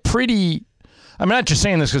Mouse is I'm not just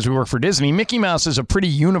saying this because we work for Disney. Mickey Mouse is a pretty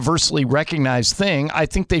universally recognized thing. I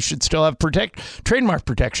think they should still have trademark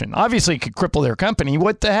protection. Obviously, it could cripple their company.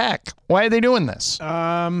 What the heck? Why are they doing this?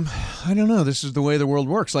 I don't know. This is the way the world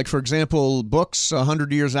works. Like, for example, books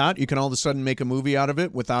 100 years out, you can all of a sudden make a movie out of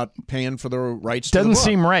it without paying for the rights to the book. Doesn't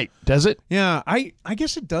seem right, does it? Yeah, I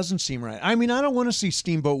guess it doesn't seem right. I mean, I don't want to see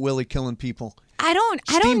Steamboat Willie killing people. I don't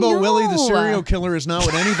know. Steamboat Willie, the serial killer, is not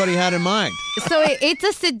what anybody had in mind. So it's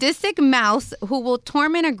a sadistic mouse who will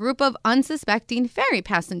torment a group of unsuspecting ferry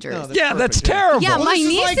passengers. No, that's terrible. Yeah, my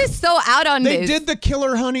niece is so out on this. this. They did the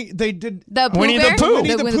killer honey. They did the Winnie the Pooh.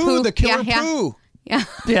 Winnie the Pooh, the killer Pooh.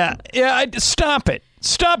 Yeah. Stop it.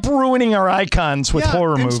 Stop ruining our icons with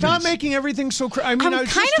horror movies. Stop making everything so I mean, I'm I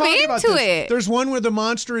was kind just of talking about into this. it. There's one where the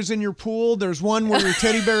monster is in your pool. There's one where your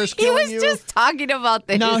teddy bear is He killing was you. just talking about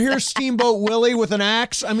this. Now here's Steamboat Willie with an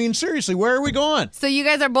axe. I mean, seriously, where are we going? So you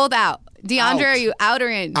guys are both out. DeAndre, Out. are you out or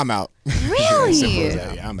in? I'm out. Really? Simple as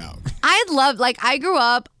that. Yeah, I'm out. I grew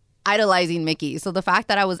up idolizing Mickey. So the fact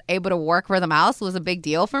that I was able to work for the mouse was a big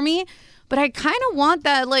deal for me. But I kind of want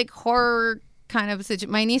that like horror kind of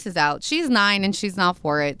situation. My niece is out. She's 9 and she's not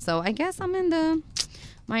for it. So I guess I'm in the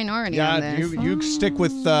minority on this. You stick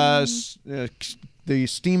with the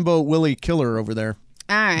Steamboat Willie killer over there.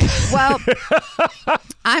 All right. Well,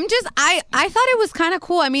 I thought it was kind of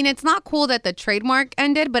cool. I mean, it's not cool that the trademark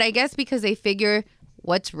ended, but I guess because they figure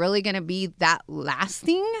what's really going to be that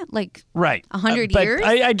lasting, like right. 100 but years?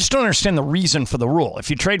 I just don't understand the reason for the rule. If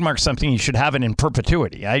you trademark something, you should have it in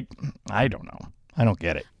perpetuity. I don't know. I don't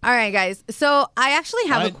get it. All right, guys. So I actually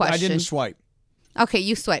have a question. I didn't swipe. Okay,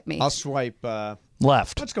 you swipe me. I'll swipe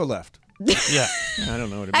left. Let's go left. Yeah. I don't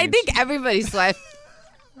know what it means. I think everybody swiped.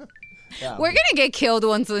 Yeah. We're going to get killed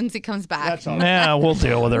once Lindsay comes back. That's all right. Yeah, we'll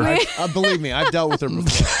deal with her. Believe me, I've dealt with her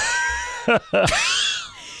before.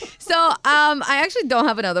 So I actually don't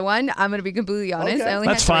have another one. I'm going to be completely honest. Okay. I only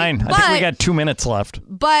That's had 3. fine. I think we got 2 minutes left.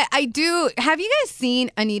 But I do. Have you guys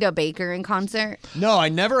seen Anita Baker in concert? No, I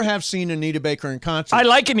never have seen Anita Baker in concert. I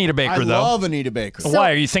like Anita Baker, though. I love Anita Baker.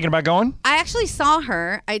 Why? Are you thinking about going? I actually saw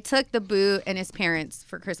her. I took the Boo and his parents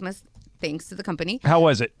for Christmas, thanks to the company. How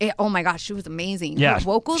was it? Oh my gosh, she was amazing. Yeah, her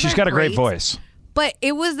vocals she's are got a great great. voice. But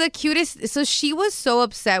it was the cutest. So she was so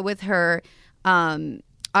upset with her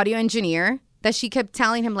audio engineer that she kept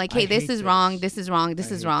telling him like, hey, this is wrong, this is wrong,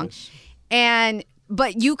 this is wrong.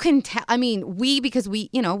 But you can tell, I mean, because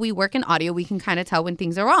we work in audio, we can kind of tell when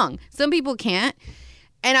things are wrong. Some people can't.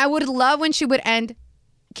 And I would love when she would end,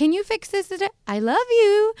 can you fix this? I love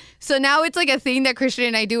you. So now it's like a thing that Christian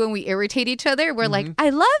and I do when we irritate each other. We're like,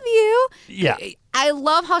 I love you. Yeah. I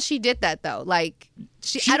love how she did that though. Like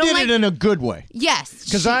She did it in a good way. Yes.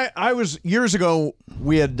 Because I was, years ago,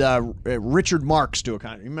 we had Richard Marx do a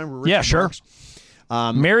concert. You remember Richard Yeah, sure. Marx?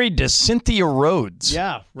 Married to Cynthia Rhodes.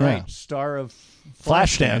 Yeah, right. Yeah. Star of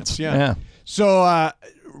Flashdance. Yeah. So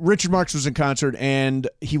Richard Marx was in concert, and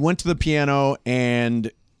he went to the piano,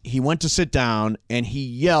 and he went to sit down, and he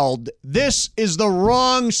yelled, "This is the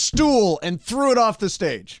wrong stool," and threw it off the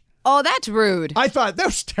stage. Oh, that's rude. I thought that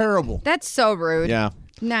was terrible. That's so rude. Yeah.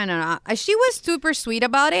 No. She was super sweet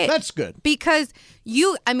about it. That's good. Because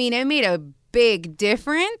it made a big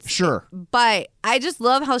difference. Sure. But I just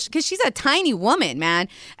love how, because she's a tiny woman, man.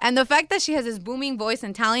 And the fact that she has this booming voice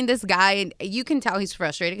and telling this guy, and you can tell he's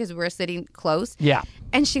frustrated because we're sitting close. Yeah.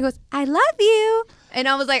 And she goes, I love you. And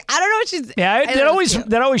I was like, I don't know what she's. Yeah,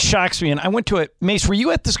 that always shocks me. And I went to it. Mase, were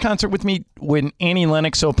you at this concert with me when Annie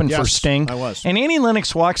Lennox opened for Sting? I was. And Annie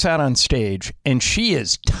Lennox walks out on stage, and she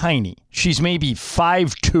is tiny. She's maybe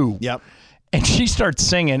 5'2". Yep. And she starts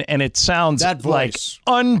singing, and it sounds like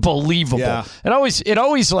unbelievable. Yeah. It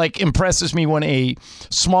always like impresses me when a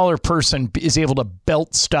smaller person is able to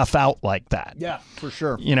belt stuff out like that. Yeah, for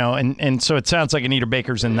sure. And so it sounds like Anita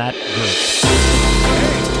Baker's in that group.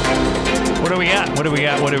 What do we got?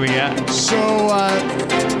 So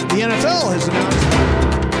the NFL has announced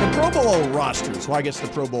the Pro Bowl rosters. Well, I guess the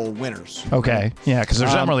Pro Bowl winners. Okay. Yeah, because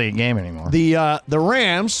there's not really a game anymore. The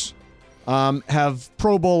Rams have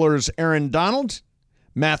Pro Bowlers Aaron Donald,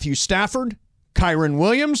 Matthew Stafford, Kyron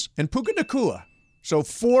Williams, and Puka Nacua. So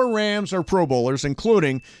 4 Rams are Pro Bowlers,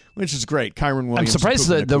 including, which is great, Kyron Williams. I'm surprised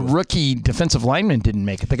the rookie defensive lineman didn't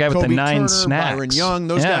make it. The guy with Kobe the 9 Turner, snacks. Byron Young,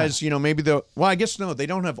 those guys, maybe I guess no, they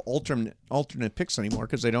don't have alternate picks anymore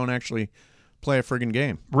because they don't actually play a friggin'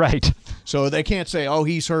 game. Right. So they can't say, oh,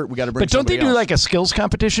 he's hurt, we got to bring But don't they do else. like a skills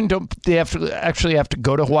competition? Don't they have to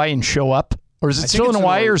go to Hawaii and show up? Or is it still in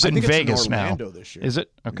Hawaii or is it in Vegas now? Orlando this year. Is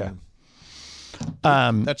it? Okay.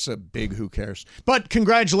 Yeah. That's a big who cares. But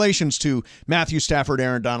congratulations to Matthew Stafford,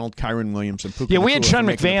 Aaron Donald, Kyron Williams, and Puka Nacua. We had Sean for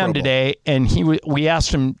making the Pro McVay Bowl. today, and we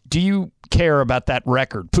asked him, do you care about that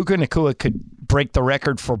record? Puka Nacua could break the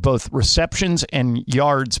record for both receptions and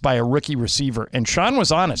yards by a rookie receiver. And Sean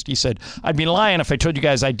was honest. He said, I'd be lying if I told you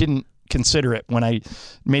guys I didn't consider it when I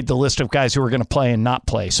made the list of guys who were going to play and not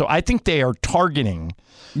play. So I think they are targeting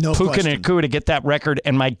Puka Nacua to get that record,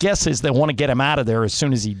 and my guess is they want to get him out of there as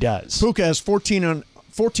soon as he does. Puka has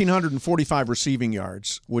 1,445 receiving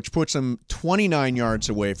yards, which puts him 29 yards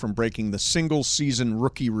away from breaking the single-season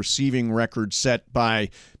rookie receiving record set by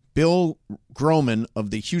Bill Groman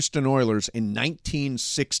of the Houston Oilers in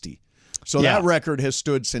 1960. So that record has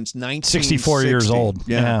stood since 1960. 64 years old.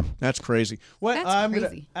 Yeah. That's crazy. I'm going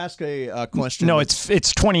to ask a question. No,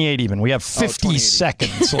 it's 28 even. We have 50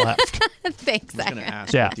 seconds left. Thanks, I was going to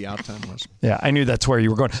ask Yeah. what the outtime was. Yeah, I knew that's where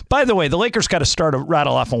you were going. By the way, the Lakers got to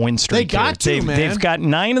rattle off a win streak. They got to, man. They've got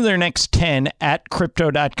 9 of their next 10 at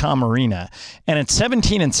Crypto.com Arena. And at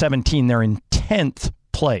 17-17, they're in 10th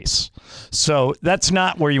place. So that's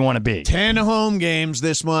not where you want to be. 10 home games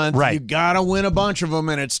this month. Right. You got to win a bunch of them,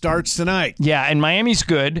 and it starts tonight. Yeah, and Miami's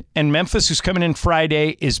good, and Memphis, who's coming in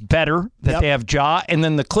Friday, is better that they have Ja, and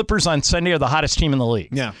then the Clippers on Sunday are the hottest team in the league.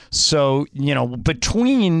 Yeah. So,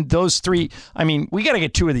 between those three, we got to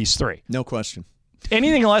get 2 of these 3. No question.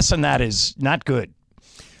 Anything less than that is not good.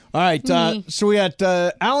 All right, so we got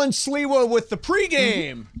Alan Sliwa with the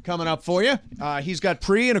pregame coming up for you. He's got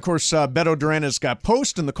pre, and of course, Beto Duran has got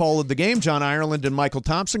post and the call of the game. John Ireland and Michael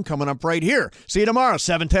Thompson coming up right here. See you tomorrow,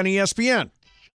 7:10 ESPN.